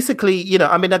basically, you know,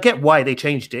 I mean, I get why they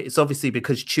changed it. It's obviously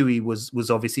because Chewie was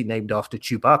obviously named after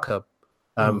Chewbacca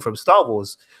from Star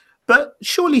Wars. But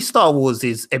surely Star Wars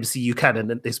is MCU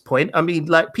canon at this point. I mean,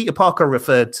 like, Peter Parker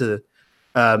referred to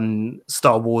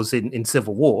Star Wars in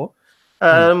Civil War.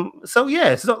 So yeah,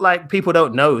 it's not like people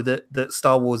don't know that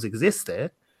Star Wars exists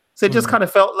there. So it just kind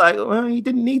of felt like, well, you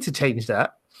didn't need to change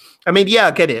that. I mean, yeah,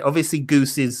 I get it. Obviously,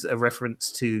 Goose is a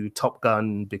reference to Top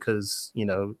Gun because, you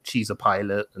know, she's a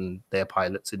pilot and they're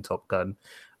pilots in Top Gun.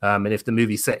 And if the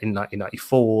movie's set in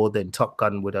 1994, then Top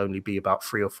Gun would only be about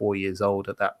 3 or 4 years old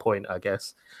at that point, I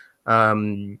guess.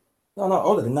 No,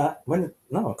 older than that.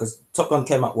 Because Top Gun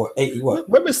came out, 80 what?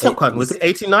 When was Top Gun? Was it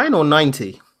 89 or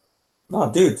 90?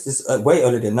 No, dude, it's way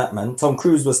earlier than that, man. Tom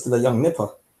Cruise was still a young nipper.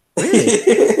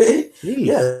 Really?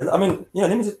 Yeah, I mean, yeah.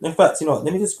 Let me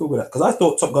just Google that, because I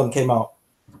thought Top Gun came out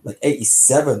like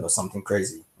 87 or something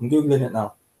crazy. I'm googling it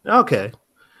now. Okay.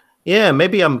 Yeah,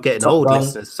 maybe I'm getting Top old, Gun.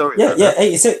 listeners. Sorry. Yeah, about that.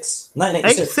 86,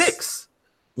 1986. 86.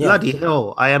 Yeah. Bloody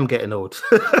hell! I am getting old.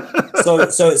 so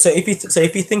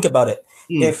if you think about it,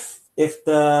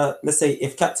 let's say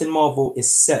if Captain Marvel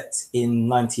is set in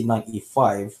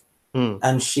 1995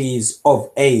 and she's of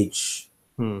age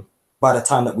by the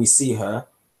time that we see her,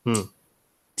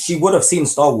 she would have seen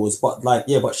Star Wars, but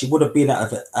she would have been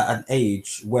at an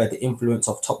age where the influence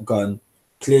of Top Gun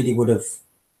clearly would have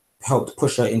helped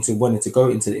push her into wanting to go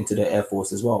into the Air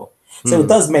Force as well. So it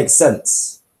does make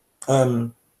sense.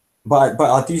 But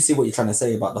I do see what you're trying to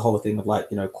say about the whole thing of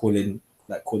calling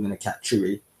a cat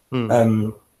Chewie.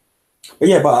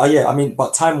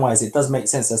 But time wise, it does make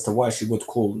sense as to why she would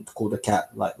call the cat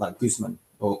like Gooseman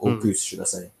or Goose, should I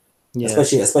say? Yeah.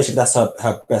 Especially if that's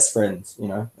her best friend, you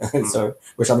know. So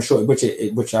which I'm sure,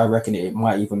 which I reckon it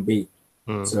might even be.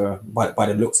 So by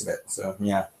the looks of it, so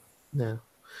yeah.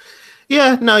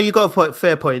 Yeah, no, you got a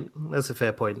fair point. That's a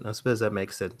fair point. I suppose that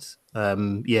makes sense.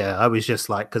 Yeah, I was just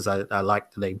like, because I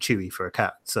like the name Chewie for a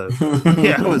cat. So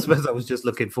yeah, I suppose I was just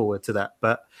looking forward to that.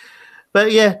 But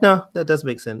yeah, no, that does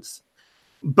make sense.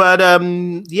 But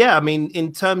yeah, I mean,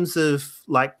 in terms of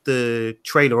like the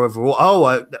trailer overall,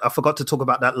 I forgot to talk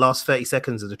about that last 30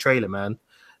 seconds of the trailer, man.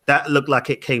 That looked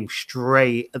like it came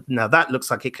straight. Now that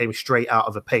looks like it came straight out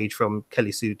of a page from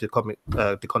Kelly Sue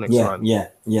DeConnick's run. Yeah.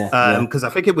 Because I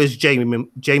think it was Jamie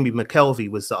McKelvey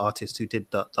was the artist who did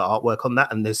the artwork on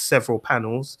that, and there's several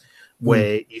panels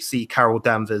where you see Carol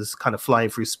Danvers kind of flying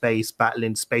through space,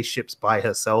 battling spaceships by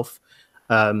herself,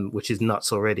 which is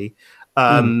nuts already.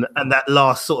 And that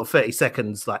last sort of 30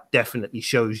 seconds, like, definitely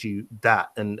shows you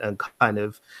that and kind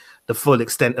of the full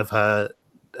extent of her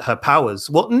powers.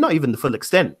 Well, not even the full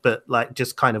extent, but like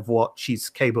just kind of what she's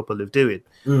capable of doing,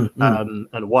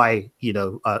 and why, you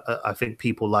know, I think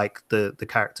people like the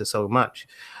character so much.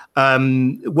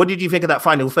 What did you think of that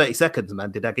final 30 seconds,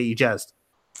 man? Did that get you jazzed?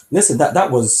 Listen,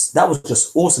 that was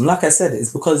just awesome. Like I said,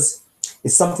 it's because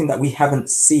it's something that we haven't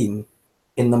seen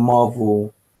in the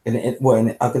Marvel, I'm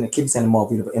going to keep saying the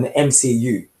Marvel universe, in the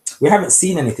MCU. We haven't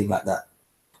seen anything like that.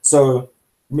 So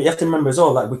you have to remember as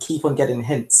well, like, we keep on getting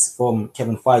hints from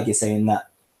Kevin Feige saying that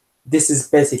this is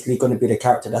basically going to be the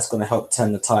character that's going to help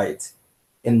turn the tide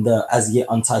in the as yet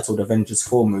untitled Avengers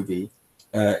 4 movie,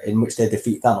 in which they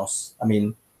defeat Thanos. I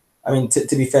mean,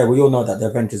 to be fair, we all know that the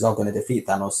Avengers are going to defeat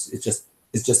Thanos. It's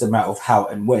just a matter of how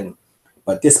and when.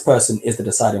 but this person is the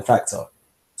deciding factor.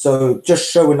 So just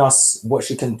showing us what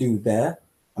she can do there,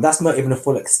 and that's not even the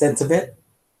full extent of it.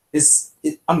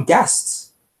 I'm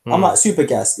gassed. I'm like super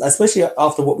gassed, especially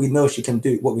after what we know she can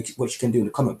do, what she can do in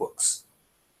the comic books,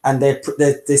 and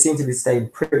they seem to be staying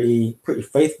pretty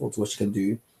faithful to what she can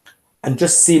do, and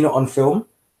just seeing it on film.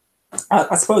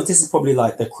 I suppose this is probably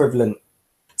like the equivalent.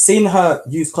 Seeing her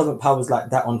use cosmic powers like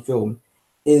that on film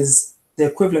is the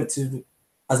equivalent to,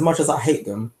 as much as I hate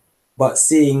them, but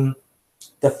seeing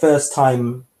the first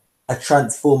time a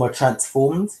Transformer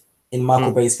transformed in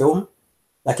Michael Bay's film.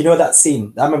 Like, you know that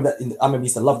scene? I remember I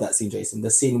used to love that scene, Jason. The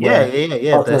scene where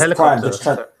the Optimus Prime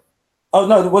helicopter. Oh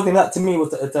no, the one thing that to me was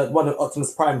the one of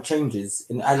Optimus Prime changes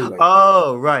in the alleyway.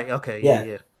 Oh right, okay,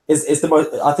 yeah. It's the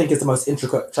most. I think it's the most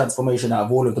intricate transformation out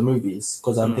of all of the movies,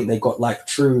 because I think they got like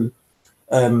true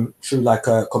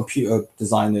computer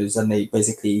designers, and they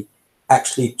basically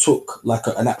actually took like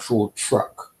an actual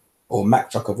truck or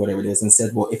Mack truck or whatever it is, and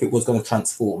said, well, if it was going to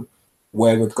transform,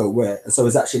 where would go where? And so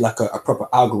it's actually like a proper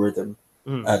algorithm.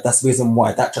 That's the reason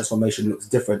why that transformation looks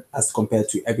different as compared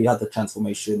to every other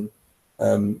transformation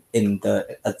in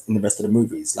the rest of the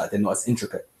movies. Like, they're not as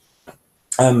intricate.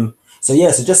 So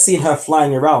just seeing her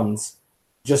flying around,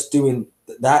 just doing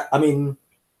that. I mean,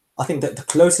 I think that the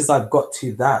closest I've got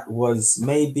to that was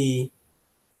maybe,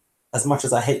 as much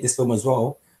as I hate this film as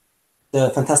well, the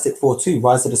Fantastic Four 2,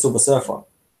 Rise of the Silver Surfer.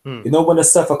 You know, when the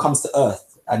surfer comes to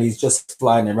Earth and he's just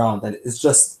flying around, and it's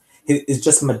just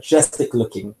majestic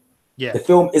looking. Yeah. The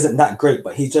film isn't that great,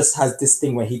 but he just has this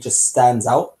thing where he just stands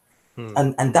out.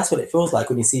 And that's what it feels like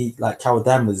when you see like Carol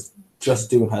Danvers just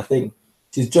doing her thing.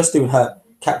 She's just doing her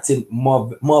Captain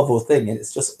Marvel thing, and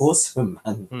it's just awesome,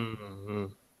 man.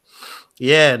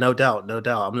 Yeah, no doubt.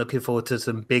 I'm looking forward to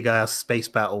some big ass space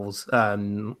battles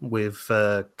with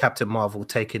Captain Marvel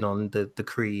taking on the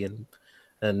Kree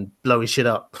and blowing shit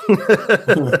up,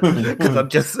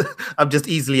 because I'm just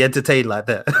easily entertained like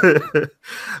that.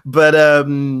 But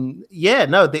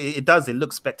it does. It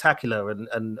looks spectacular,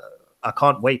 and I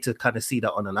can't wait to kind of see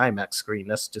that on an IMAX screen.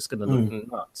 That's just gonna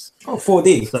look nuts. Oh,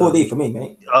 4D for me,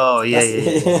 mate. Oh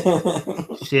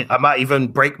yeah. Shit, I might even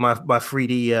break my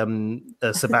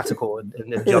 3D sabbatical and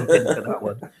jump into that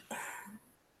one,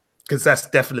 because that's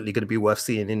definitely going to be worth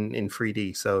seeing in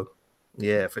 3D. So.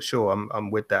 Yeah, for sure.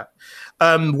 I'm with that.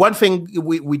 One thing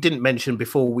we didn't mention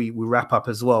before we wrap up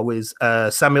as well is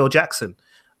Samuel Jackson.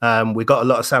 We got a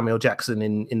lot of Samuel Jackson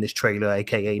in this trailer,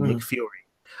 aka Nick Fury.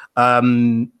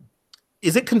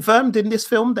 Is it confirmed in this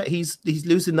film that he's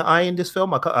losing the eye in this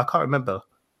film? I can't remember.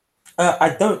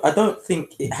 I don't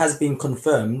think it has been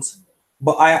confirmed,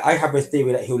 but I have a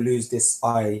theory that he'll lose this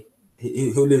eye.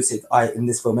 He'll lose his eye in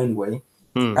this film anyway,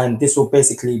 and this will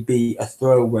basically be a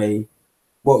throwaway.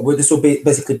 Well, this will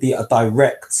basically be a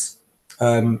direct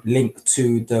link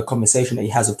to the conversation that he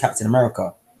has with Captain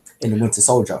America in The Winter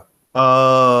Soldier.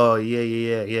 Oh,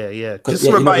 yeah. Just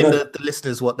remind the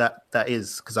listeners what that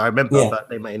is, because I remember, but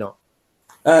they may not.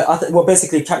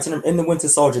 Basically, in The Winter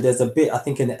Soldier, there's a bit, I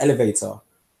think, in the elevator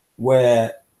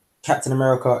where Captain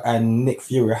America and Nick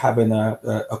Fury are having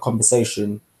a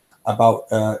conversation about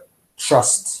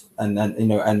trust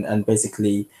and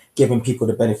basically giving people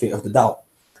the benefit of the doubt.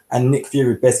 And Nick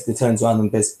Fury basically turns around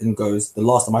and goes, the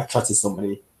last time I trusted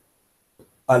somebody,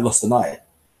 I lost an eye.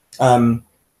 And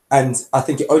I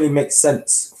think it only makes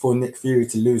sense for Nick Fury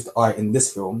to lose the eye in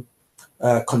this film,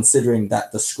 considering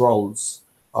that the Skrulls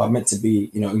are meant to be,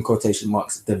 in quotation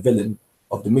marks, the villain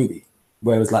of the movie,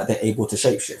 whereas like they're able to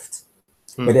shapeshift.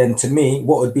 But then to me,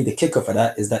 what would be the kicker for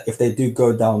that is that if they do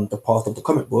go down the path of the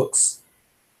comic books,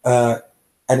 and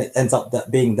it ends up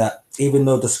being that even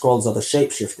though the Skrulls are the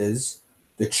shapeshifters,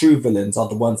 the true villains are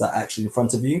the ones that are actually in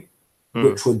front of you,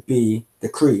 which would be the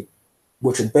Kree,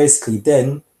 which would basically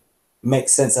then make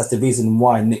sense as the reason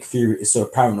why Nick Fury is so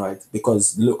paranoid,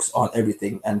 because looks aren't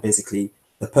everything, and basically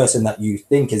the person that you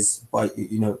think is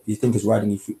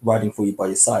riding for you by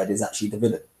your side is actually the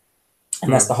villain,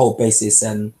 and that's the whole basis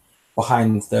and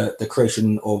behind the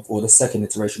creation of, or the second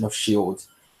iteration of SHIELD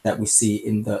that we see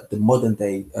in the modern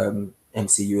day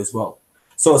MCU as well.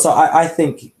 So I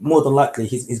think more than likely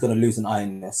he's going to lose an eye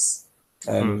in this,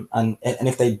 and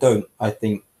if they don't, I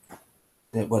think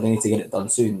they need to get it done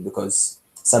soon, because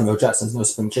Samuel Jackson's no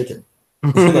spring chicken.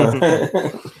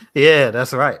 Yeah,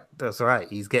 that's right.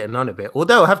 He's getting on a bit.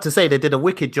 Although I have to say they did a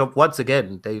wicked job once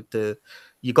again.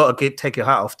 You got to take your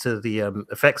hat off to the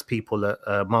effects people at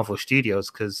Marvel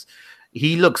Studios, because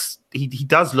he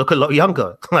does look a lot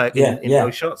younger, like in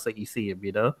those shots that you see him,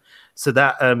 So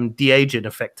that de-aging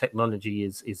effect technology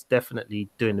is definitely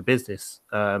doing the business.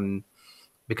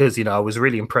 Because I was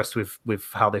really impressed with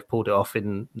how they've pulled it off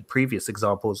in previous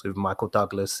examples with Michael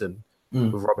Douglas and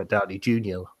with Robert Downey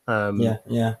Jr.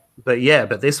 Yeah.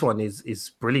 But this one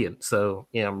is brilliant. So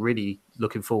yeah, I'm really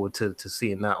looking forward to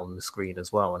seeing that on the screen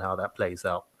as well and how that plays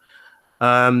out.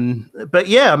 But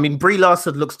yeah, I mean, Brie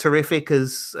Larson looks terrific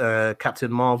as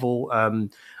Captain Marvel.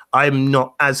 I'm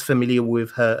not as familiar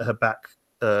with her back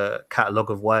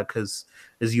catalog of work as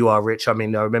you are, Rich. I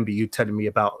mean, I remember you telling me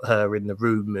about her in The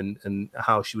Room and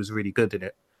how she was really good in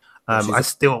it. I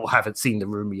still haven't seen The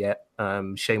Room yet.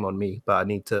 Shame on me, but I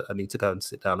need to go and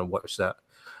sit down and watch that.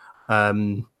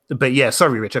 But yeah,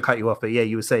 sorry, Rich, I cut you off. But yeah,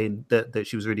 you were saying that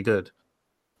she was really good.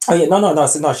 Oh yeah, no.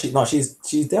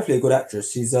 She's definitely a good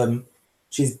actress. She's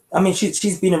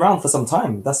been around for some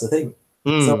time. That's the thing.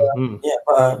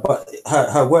 Yeah, but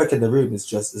her work in The Room is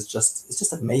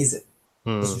just amazing.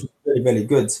 It's really, really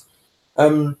good.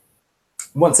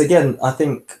 Once again, I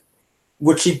think,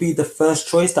 would she be the first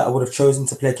choice that I would have chosen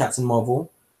to play Captain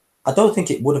Marvel? I don't think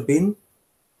it would have been.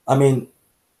 I mean,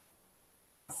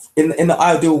 in the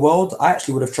ideal world, I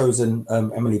actually would have chosen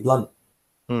Emily Blunt.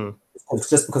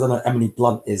 Just because I know Emily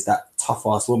Blunt is that tough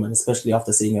ass woman, especially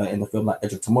after seeing her in the film like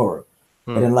Edge of Tomorrow.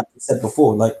 But then, like you said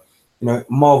before, like, you know,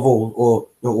 Marvel or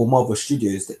Marvel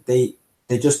Studios, they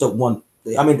just don't want.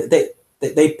 I mean,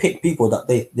 they pick people that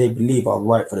they believe are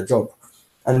right for the job,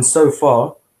 and so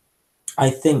far, I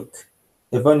think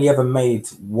they've only ever made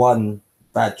one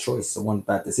bad choice or one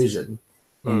bad decision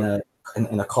in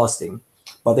a casting,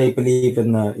 but they believe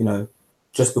in you know,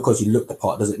 just because you look the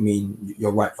part doesn't mean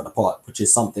you're right for the part, which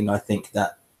is something I think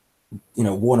that, you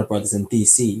know, Warner Brothers and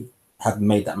DC have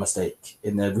made that mistake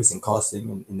in their recent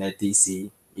casting in their DC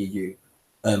EU.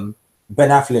 Ben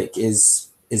Affleck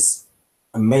is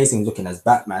amazing looking as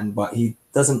Batman, but he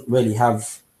doesn't really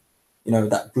have, you know,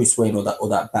 that Bruce Wayne or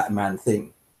that Batman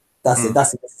thing. That's it.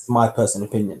 That's my personal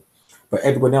opinion. But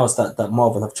everyone else that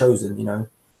Marvel have chosen, you know,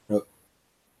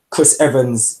 Chris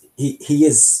Evans, he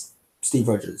is Steve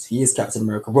Rogers, he is Captain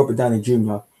America. Robert Downey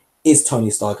Jr. is Tony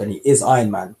Stark, and he is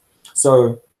Iron Man.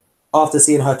 So after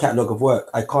seeing her catalog of work,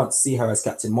 I can't see her as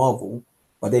Captain Marvel,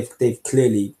 but they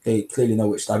clearly know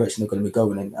which direction they're going to be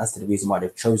going, and that's the reason why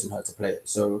they've chosen her to play it.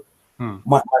 So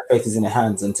my faith is in her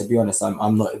hands, and to be honest,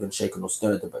 I'm not even shaken or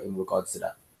stirred about in regards to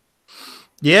that.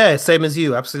 Yeah, same as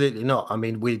you. Absolutely not. I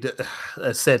mean, we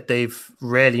said they've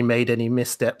rarely made any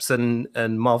missteps, and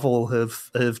Marvel have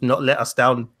not let us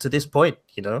down to this point.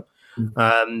 You know,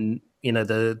 you know,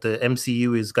 the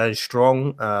MCU is going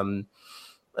strong.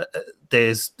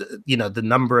 There's, you know, the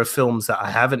number of films that I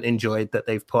haven't enjoyed that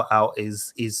they've put out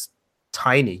is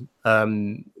tiny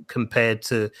compared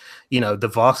to, you know, the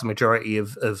vast majority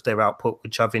of their output,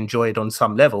 which I've enjoyed on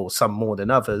some level, some more than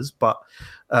others. But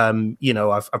you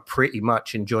know, I've pretty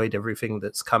much enjoyed everything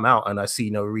that's come out, and I see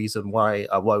no reason why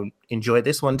I won't enjoy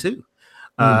this one too.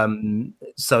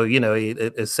 So, you know,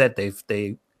 as said,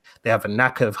 they have a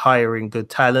knack of hiring good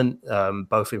talent,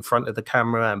 both in front of the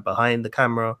camera and behind the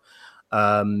camera.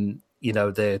 You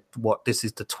know, this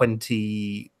is the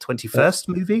 21st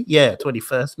movie? Yeah,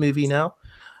 21st movie now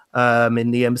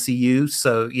in the MCU.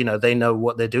 So, you know, they know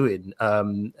what they're doing.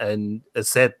 And as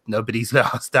said, nobody's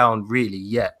let us down really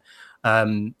yet.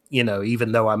 You know,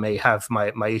 even though I may have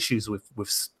my issues with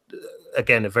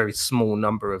again, a very small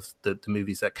number of the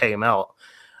movies that came out.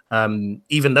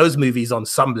 Even those movies on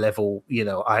some level, you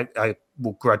know, I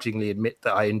will grudgingly admit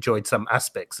that I enjoyed some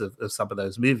aspects of some of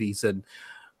those movies. And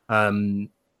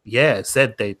yeah,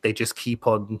 said they just keep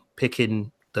on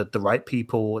picking the right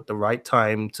people at the right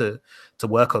time to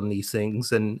work on these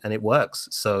things, and it works.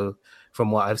 So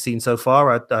from what I've seen so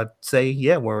far, I'd say,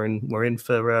 yeah, we're in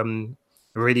for a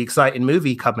really exciting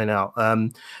movie coming out.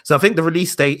 So I think the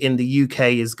release date in the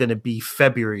UK is going to be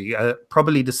February,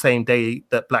 probably the same day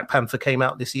that Black Panther came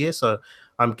out this year. So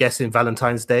I'm guessing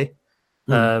Valentine's Day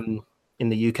in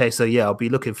the UK. So yeah, I'll be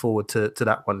looking forward to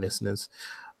that one, listeners.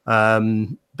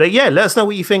 But yeah, let us know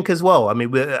what you think as well. I mean,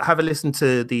 we'll have a listen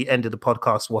to the end of the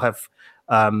podcast. We'll have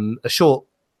a short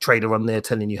trailer on there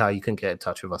telling you how you can get in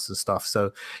touch with us and stuff.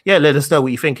 So yeah, let us know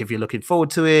what you think. If you're looking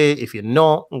forward to it, if you're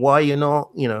not, why you're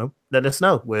not, you know, let us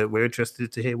know. We're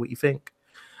interested to hear what you think.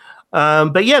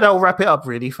 But yeah, that'll wrap it up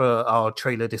really for our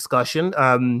trailer discussion.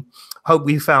 Hope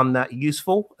we found that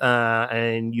useful,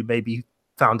 and you maybe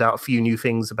found out a few new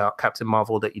things about Captain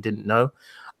Marvel that you didn't know.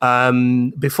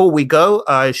 Before we go,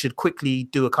 I should quickly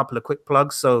do a couple of quick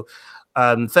plugs. So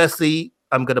firstly,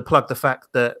 I'm going to plug the fact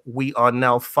that we are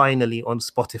now finally on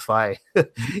Spotify.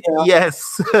 Yeah.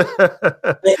 Yes.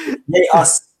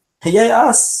 Yay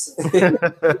us.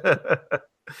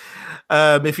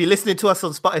 If you're listening to us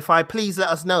on Spotify, please let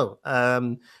us know.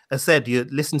 As I said, you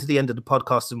listen to the end of the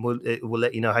podcast and we'll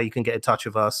let you know how you can get in touch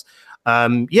with us.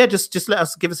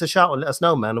 Just give us a shout and let us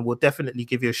know, man, and we'll definitely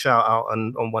give you a shout out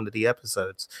on one of the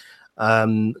episodes.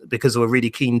 Because we're really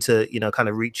keen to, kind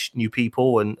of reach new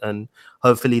people and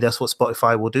hopefully that's what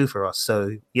Spotify will do for us.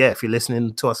 So yeah, if you're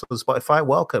listening to us on Spotify,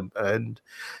 welcome and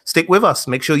stick with us.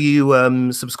 Make sure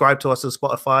you subscribe to us on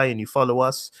Spotify and you follow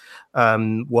us.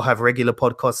 We'll have regular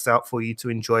podcasts out for you to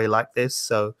enjoy like this.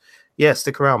 So yeah,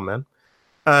 stick around, man.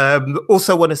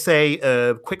 Also want to say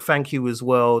a quick thank you as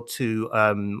well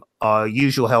to our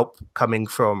usual help coming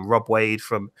from Rob Wade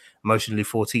from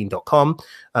emotionally14.com.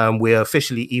 We're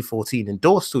officially E14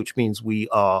 endorsed, which means we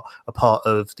are a part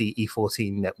of the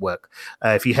E14 network.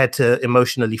 If you head to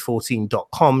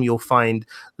emotionally14.com, you'll find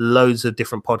loads of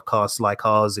different podcasts like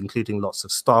ours, including lots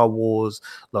of Star Wars,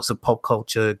 lots of pop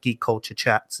culture, geek culture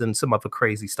chats, and some other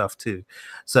crazy stuff too.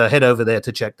 So head over there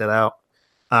to check that out.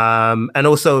 And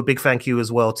also a big thank you as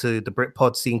well to the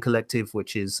Britpod Scene Collective,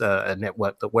 which is a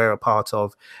network that we're a part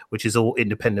of, which is all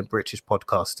independent British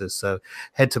podcasters. So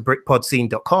head to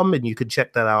BritpodScene.com and you can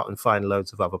check that out and find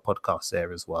loads of other podcasts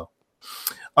there as well.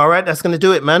 All right, that's going to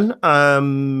do it, man.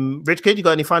 Rich Kid, you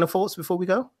got any final thoughts before we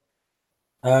go?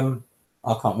 I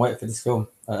can't wait for this film.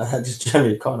 I just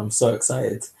generally can't. I'm so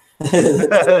excited.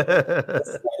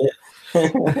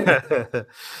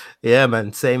 Yeah,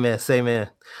 man. Same here.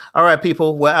 All right,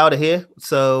 people, we're out of here.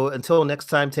 So until next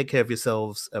time, take care of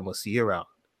yourselves and we'll see you around.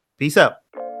 Peace out.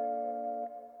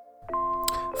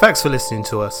 Thanks for listening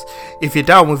to us. If you're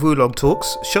down with Wulong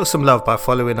Talks, show some love by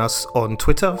following us on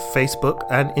Twitter, Facebook,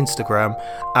 and Instagram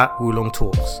at Wulong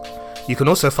Talks. You can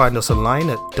also find us online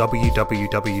at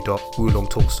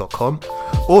www.wulongtalks.com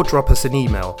or drop us an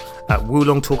email at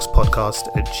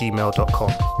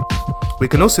wulongtalkspodcast@gmail.com. We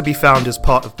can also be found as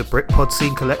part of the Britpod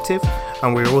Scene Collective,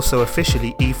 and we're also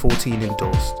officially E14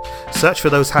 endorsed. Search for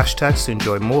those hashtags to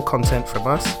enjoy more content from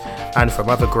us and from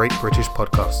other great British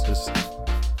podcasters.